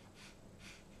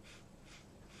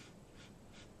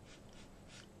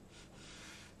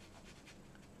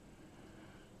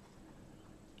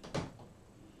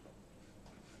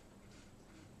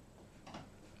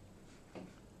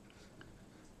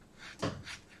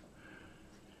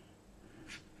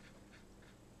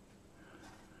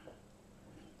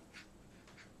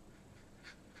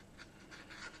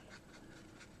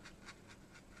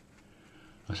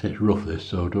 I say it's rough this,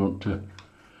 so don't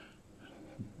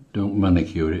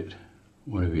manicure it,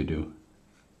 whatever you do.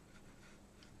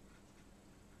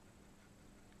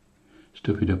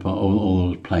 Stuff it up on all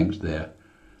those planks there.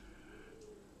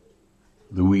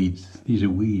 The weeds, these are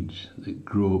weeds that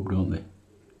grow up, don't they?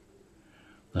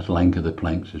 That'll anchor the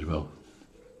planks as well.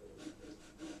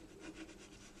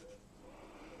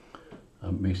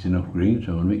 I've mixed enough green,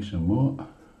 so I'll mix some more.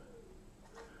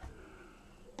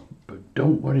 But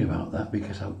don't worry about that,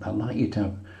 because I like you to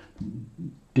have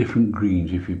different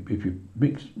greens. If you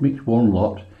mix one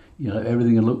lot, you know,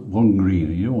 everything will look one green,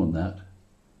 and you don't want that.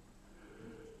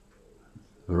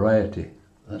 Variety,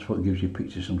 that's what gives your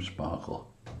picture some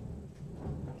sparkle.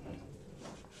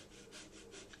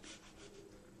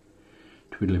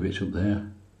 Twiddly bits up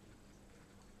there.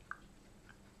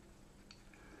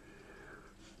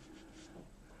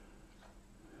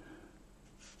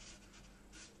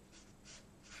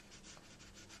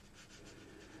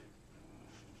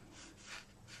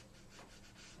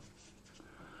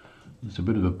 There's a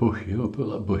bit of a bush here, we'll put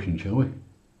that bush in, shall we? A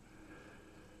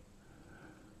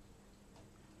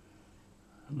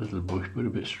little bush, but a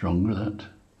bit stronger, that.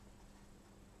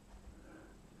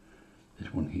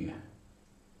 This one here.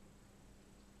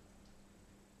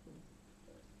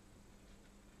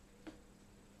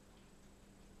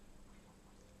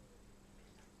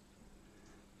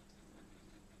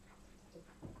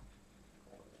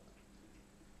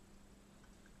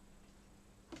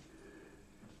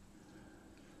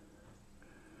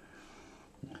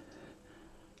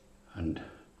 And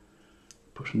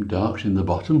put some darks in the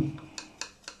bottom.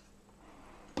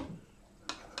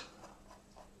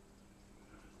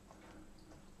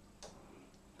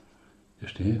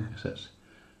 Just here, because that's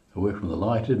away from the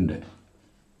light, isn't it?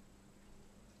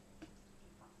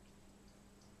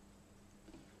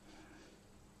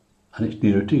 And it's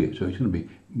nearer to you, so it's going to be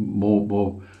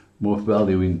more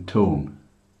value in tone.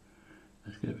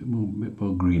 Let's get a bit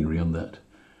more greenery on that,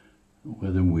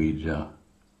 where the weeds are.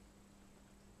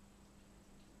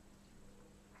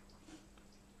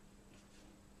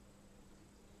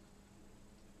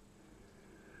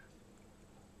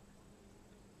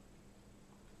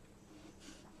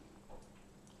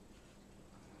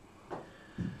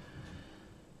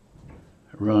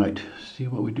 Right, see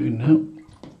what we're doing now.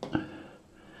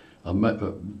 I might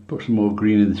put some more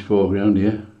green in this foreground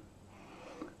here.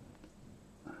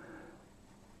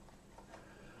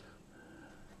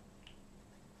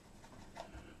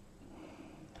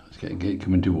 Let's get it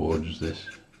coming towards this.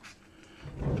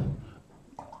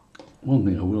 One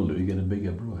thing I will do is get a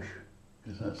bigger brush,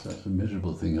 because that's a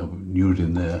miserable thing I'm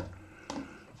using there.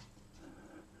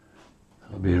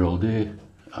 I'll be here all day.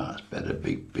 Ah, it's better,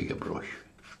 bigger brush.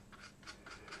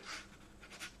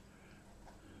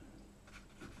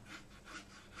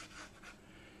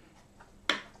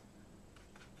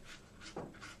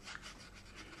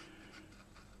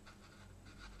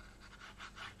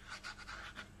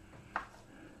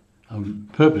 I'm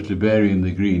purposely varying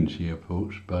the greens here,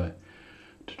 folks, to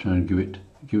try and give it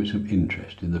some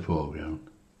interest in the foreground.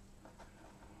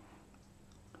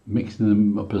 Mixing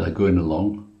them up as I'm going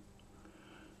along.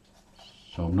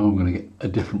 So now I'm going to get a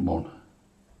different one.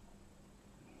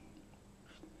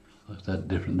 That's that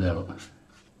different there, look.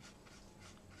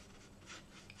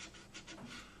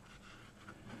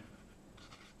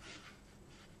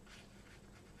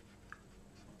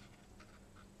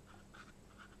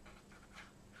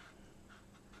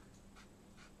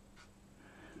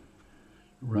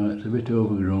 Right, it's a bit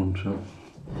overgrown, so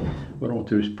what I want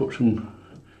to do is put some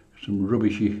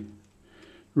rubbishy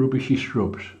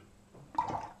shrubs.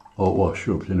 Or well,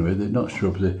 shrubs anyway, they're not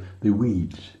shrubs, they're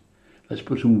weeds. Let's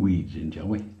put some weeds in, shall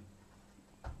we?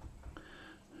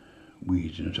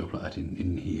 Weeds and stuff like that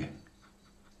in here.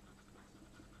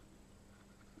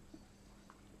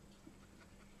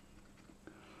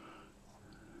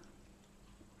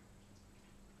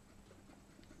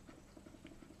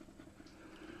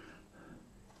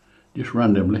 Just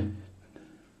randomly.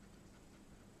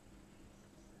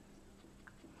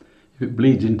 If it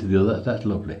bleeds into the other, that's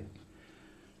lovely.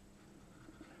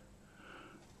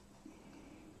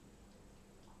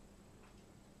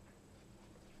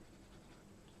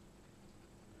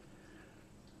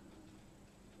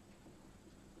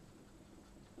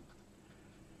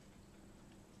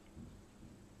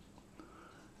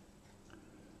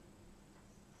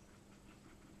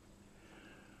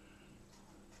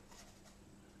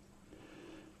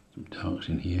 some darks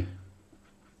in here.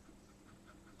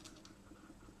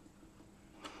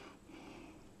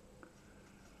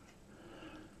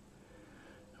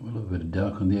 We'll have a bit of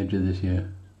dark on the edge of this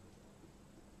here.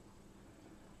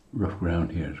 Rough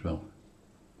ground here as well.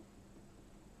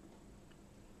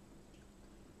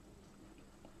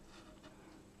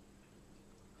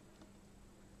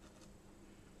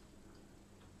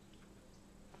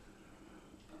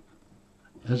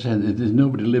 As I said, there's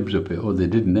nobody lives up here, or they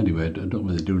didn't anyway. I don't know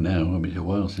what they do now. I mean, it's a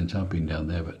while since I've been down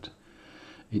there, but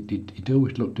it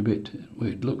always looked a bit. Well,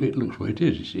 it looks what it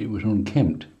is. You see, it was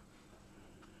unkempt.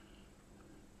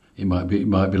 It might be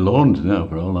lawns now,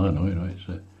 for all I know. You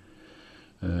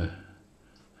know,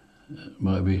 it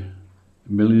might be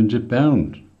millions of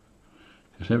pounds.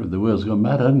 Because the world's gone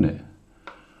mad, hasn't it?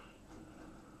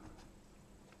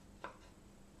 A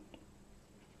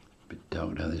bit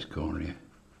dark down this corner here.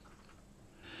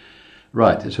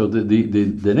 Right, so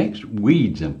the next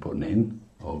weeds I'm putting in,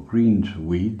 or greens for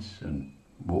weeds and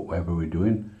whatever we're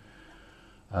doing,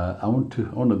 I want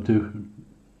them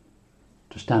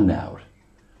to stand out.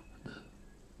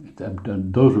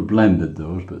 Those were blended,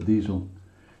 but these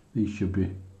should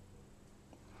be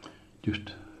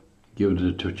just give it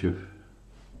a touch of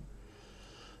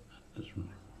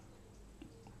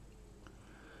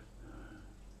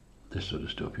this sort of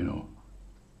stuff, you know.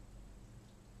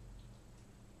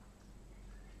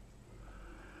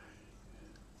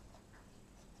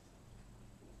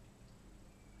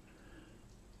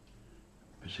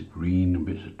 Bits of green and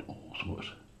bits of all sorts.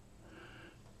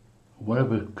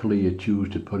 Whatever colour you choose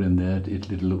to put in there,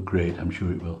 it'll look great, I'm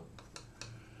sure it will.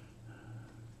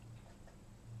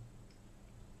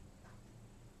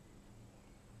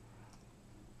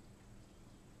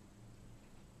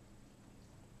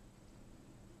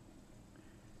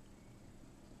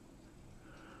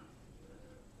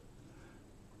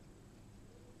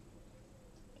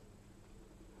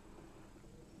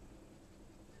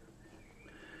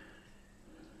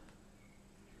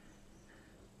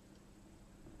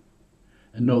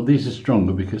 And no, these are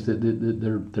stronger because they're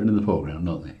in the foreground,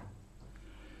 aren't they?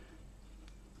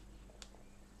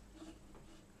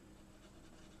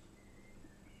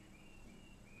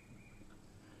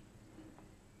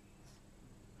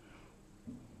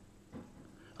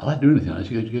 I like doing anything like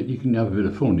this. You can have a bit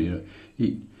of fun, you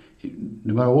know.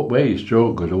 No matter what way your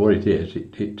stroke goes or what it is,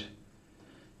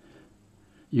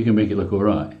 you can make it look all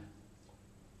right.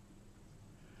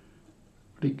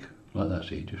 Flick, like that.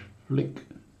 See, just flick.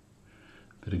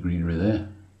 Bit of greenery there.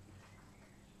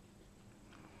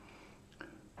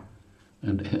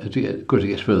 And as it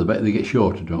gets further back, they get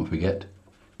shorter, don't forget,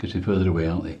 because they're further away,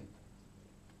 aren't they?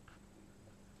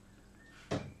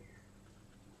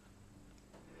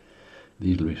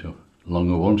 These will be so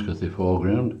longer ones because they're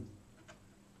foreground.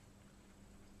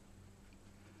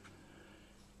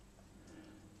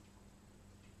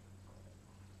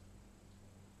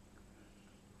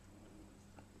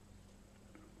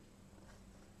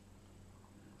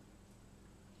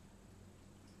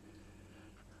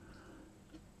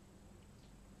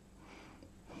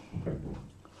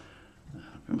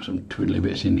 Some twiddly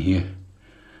bits in here.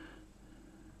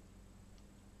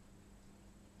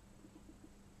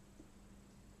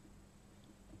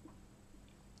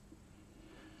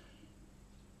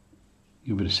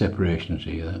 Give a bit of separation,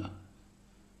 see that?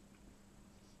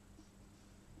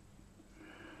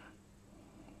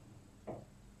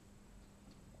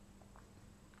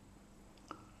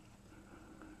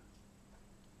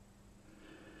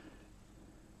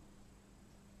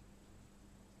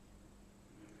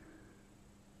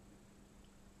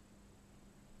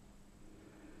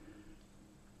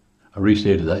 I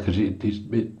restated that because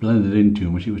it blended in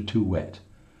too much, it was too wet.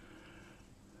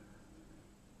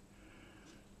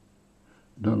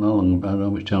 Don't know how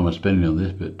much time I'm spending on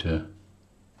this, but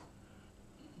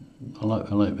I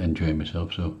like enjoying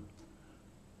myself, so.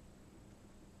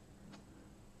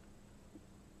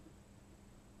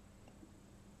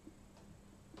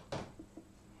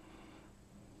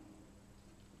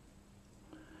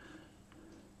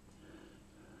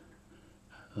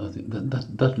 I think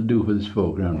that'll do for this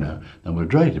foreground now. Now we'll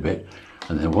dry it a bit,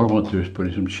 and then what I want to do is put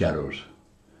in some shadows,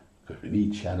 because we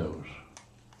need shadows.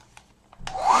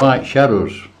 Right,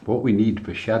 shadows. What we need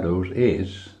for shadows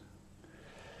is,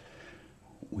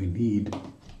 we need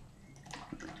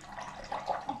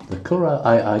the colour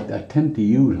I tend to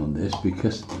use on this,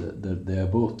 because they are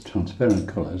both transparent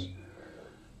colours,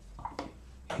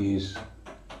 is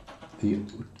the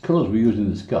colours we use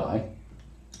in the sky,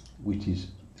 which is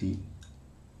the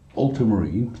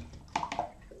ultramarine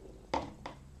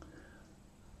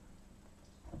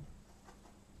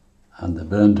and the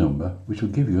burnt umber, which will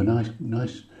give you a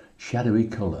nice shadowy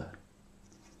colour.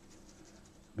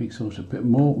 Mix those a bit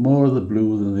more of the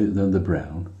blue than the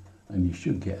brown, and you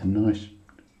should get a nice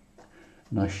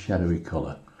shadowy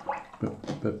colour.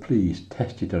 But please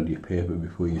test it on your paper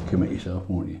before you commit yourself,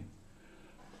 won't you?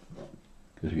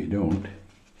 Because if you don't,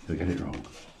 you'll get it wrong.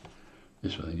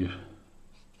 This way, just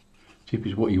see if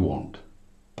it's what you want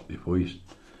before you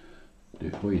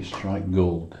strike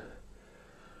gold.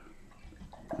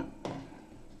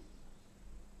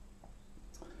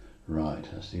 Right,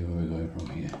 let's see where we're going from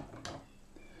here.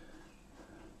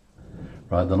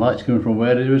 Right, the light's coming from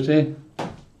where did we say?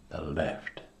 The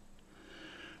left.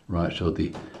 Right, so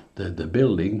the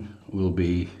building will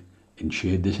be in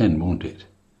shade this end, won't it?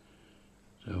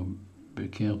 So be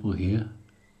careful here.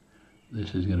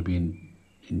 This is going to be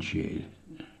in shade.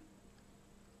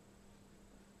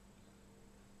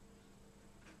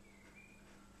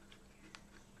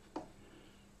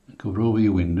 Cover over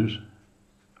your windows.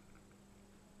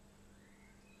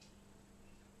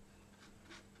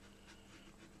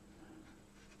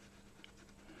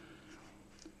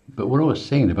 But what I was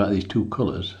saying about these two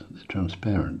colours, they're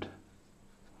transparent,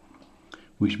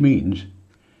 which means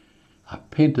I've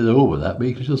painted over that, but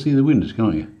you can still see the windows,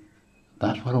 can't you?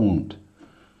 That's what I want.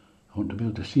 I want to be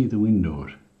able to see the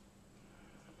windows.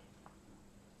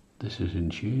 This is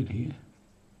in shade here.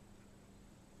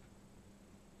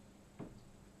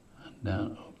 And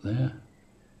down up there.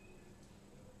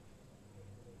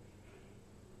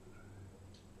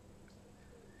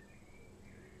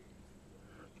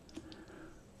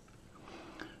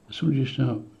 As soon as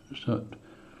you start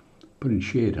putting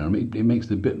shade on it, it makes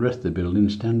the rest of the building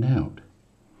stand out.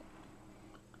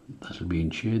 This will be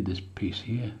in shade, this piece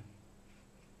here,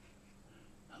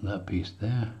 and that piece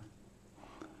there,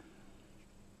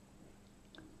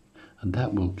 and that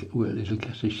it'll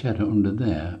cast a shadow under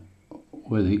there,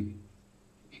 where the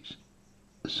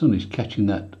sun is catching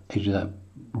that edge of that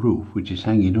roof, which is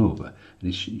hanging over, and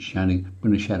it's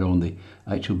putting a shadow on the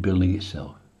actual building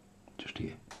itself, just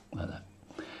here, like that.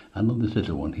 And on this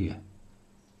little one here,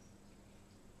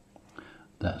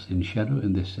 that's in shadow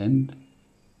in this end.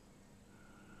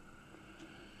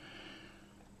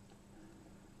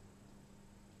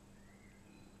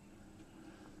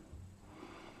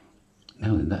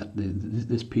 Now then,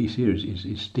 this piece here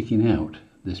is sticking out,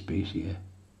 this piece here.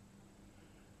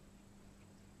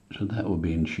 So that will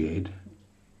be in shade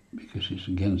because it's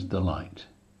against the light.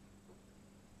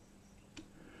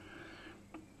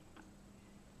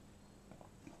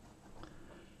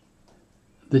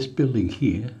 This building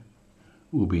here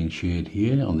will be in shade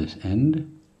here on this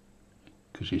end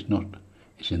because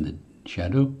it's in the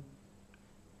shadow.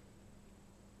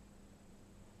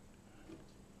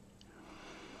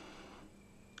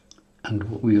 And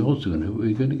what we're also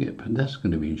going to get, that's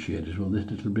going to be in shade as well,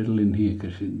 this little bit in here,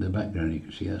 because in the background you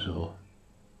can see that's all.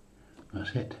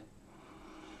 That's it.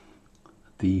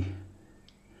 You're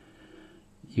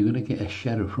going to get a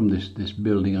shadow from this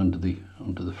building onto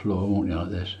the floor, won't you, like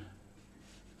this?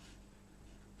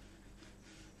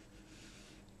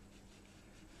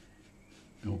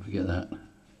 Don't forget that.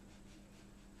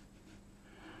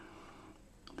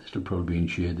 This will probably be in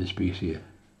shade, this piece here,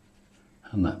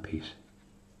 and that piece.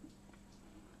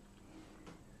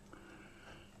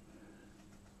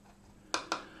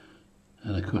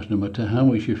 And of course, no matter how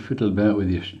much you fiddle about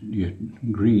with your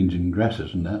greens and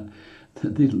grasses and that,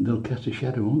 they'll cast a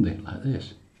shadow, won't they, like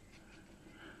this.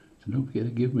 So don't forget to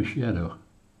give them a shadow.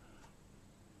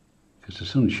 Because the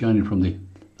sun's shining from the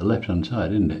left-hand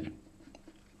side, isn't it?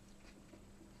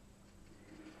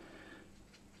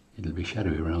 It'll be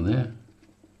shadowy around there.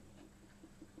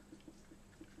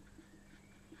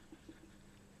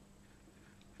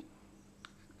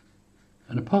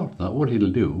 And apart from that, what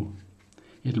it'll do,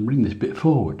 it'll bring this bit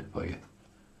forward for you,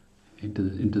 into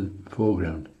the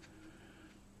foreground.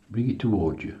 Bring it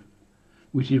towards you,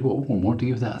 which is what we want to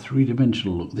give that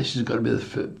three-dimensional look. This has got to be the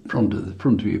front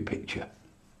of your picture.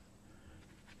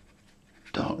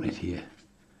 Darken it here.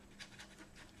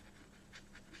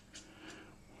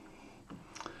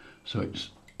 So let's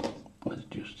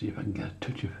just see if I can get a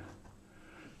touch of,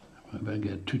 I might better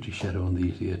get a touch of shadow on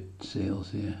these here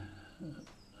sails here.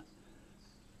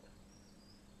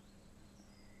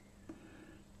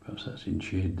 Perhaps that's in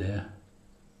shade there.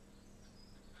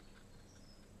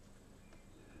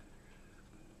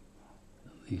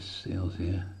 These sails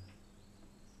here.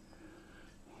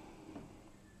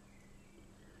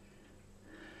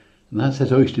 And that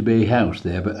says Oysterbay House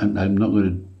there, but I'm not going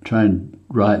to try and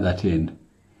write that in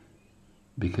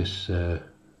because you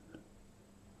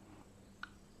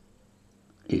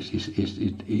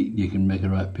can make a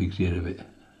right pig's ear of it.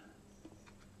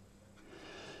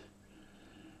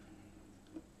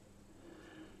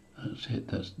 That's it.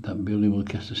 That building will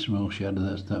cast a small shadow.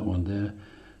 That's that one there.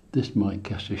 This might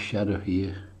cast a shadow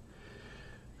here.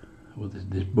 Well,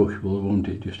 this bush will, won't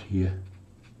it, just here.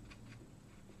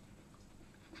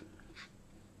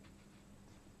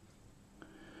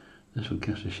 This will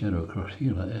cast a shadow across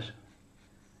here like this.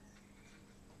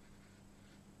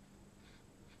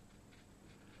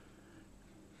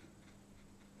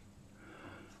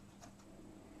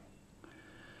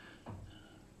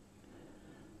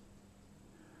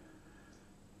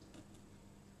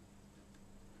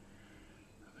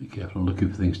 Be careful, I'm looking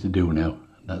for things to do now.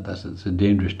 That's a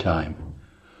dangerous time.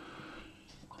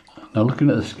 Now looking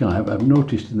at the sky, I've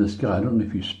noticed in the sky, I don't know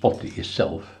if you spot it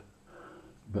yourself,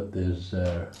 but there's,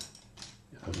 if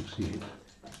I can see it,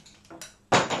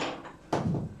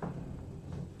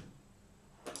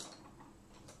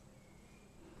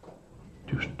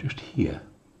 just here,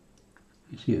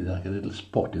 you see it like a little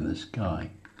spot in the sky.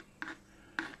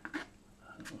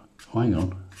 Oh, hang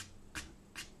on,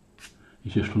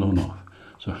 it's just flown off.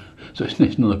 So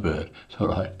it's not a bird. It's all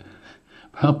right.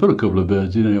 I'll put a couple of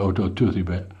birds in, or two or three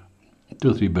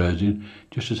birds in,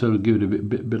 just to sort of give it a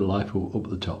bit of life up at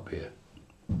the top here.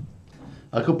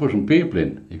 I could put some people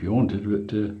in if you wanted,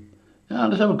 but yeah,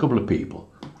 let's have a couple of people.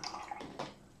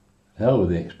 Hell with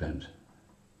the expense.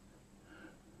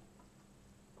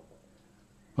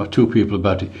 Or two people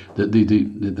about it.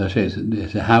 I say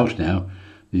it's a house now.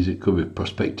 These could be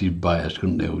prospective buyers,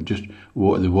 couldn't they? Who just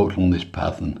they walked along this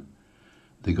path and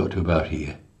they got to about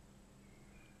here.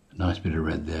 A nice bit of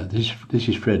red there. This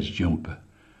is Fred's jumper.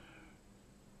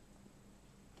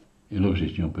 He loves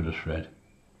his jumper, does Fred?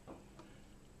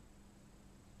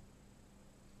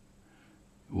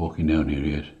 Walking down here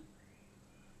he is.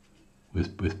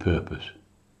 With purpose.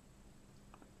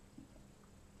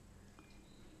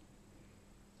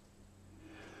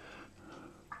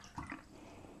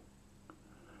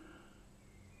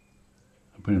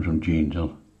 I put him some jeans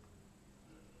on.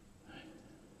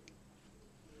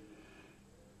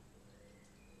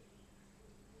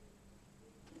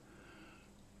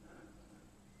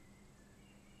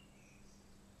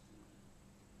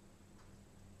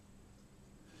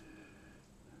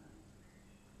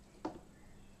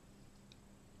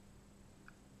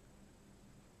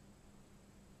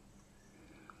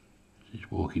 He's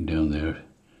walking down there.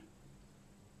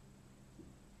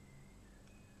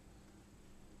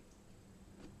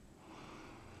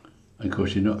 And of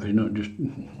course he's not just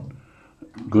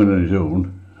going on his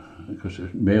own, because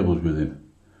there's Mabel's with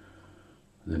him.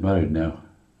 They're married now.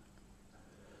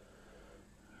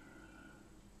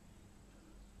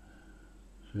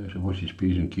 So watch his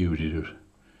P's and Q's he does.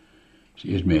 See,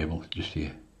 here's Mabel, just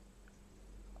here.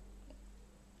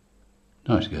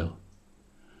 Nice girl.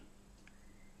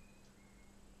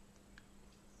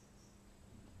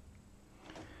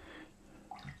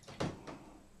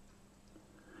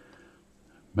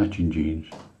 Matching jeans.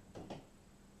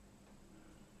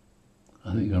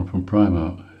 I think they're from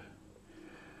Primark.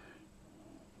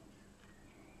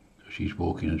 She's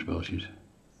walking as well.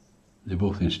 They're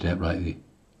both in step like the.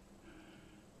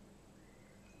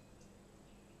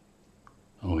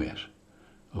 Oh yes,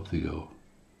 up they go.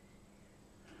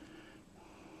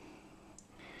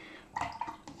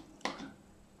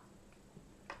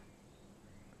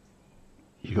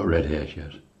 She's got red hair, she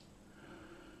has.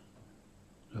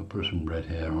 I'll put some red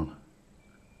hair on.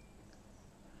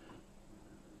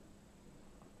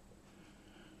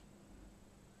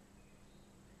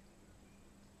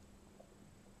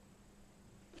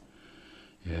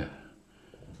 Yeah.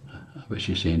 I bet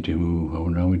she's saying to him, ooh, I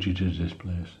wonder how much it is this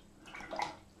place.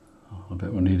 Oh, I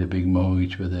bet we'll need a big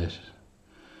mortgage for this.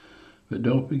 But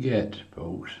don't forget,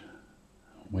 folks,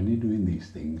 when you're doing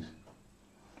these things,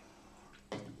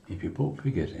 if you put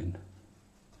figures in,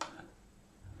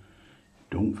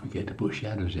 don't forget to put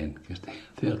shadows in, because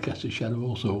they'll cast a shadow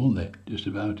also, won't they? Just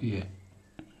about here.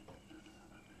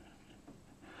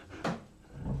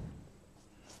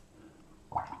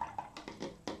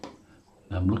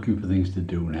 I'm looking for things to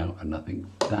do now, and I think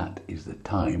that is the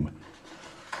time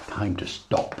to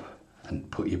stop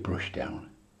and put your brush down.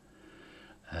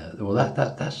 Well,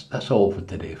 that's all for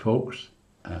today, folks.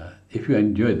 If you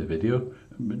enjoyed the video,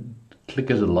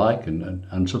 click as a like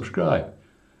and subscribe.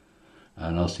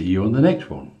 And I'll see you on the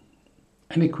next one.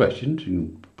 Any questions, you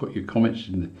can put your comments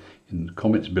in the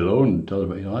comments below and tell us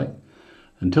what you like.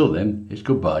 Until then, it's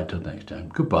goodbye till next time.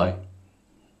 Goodbye.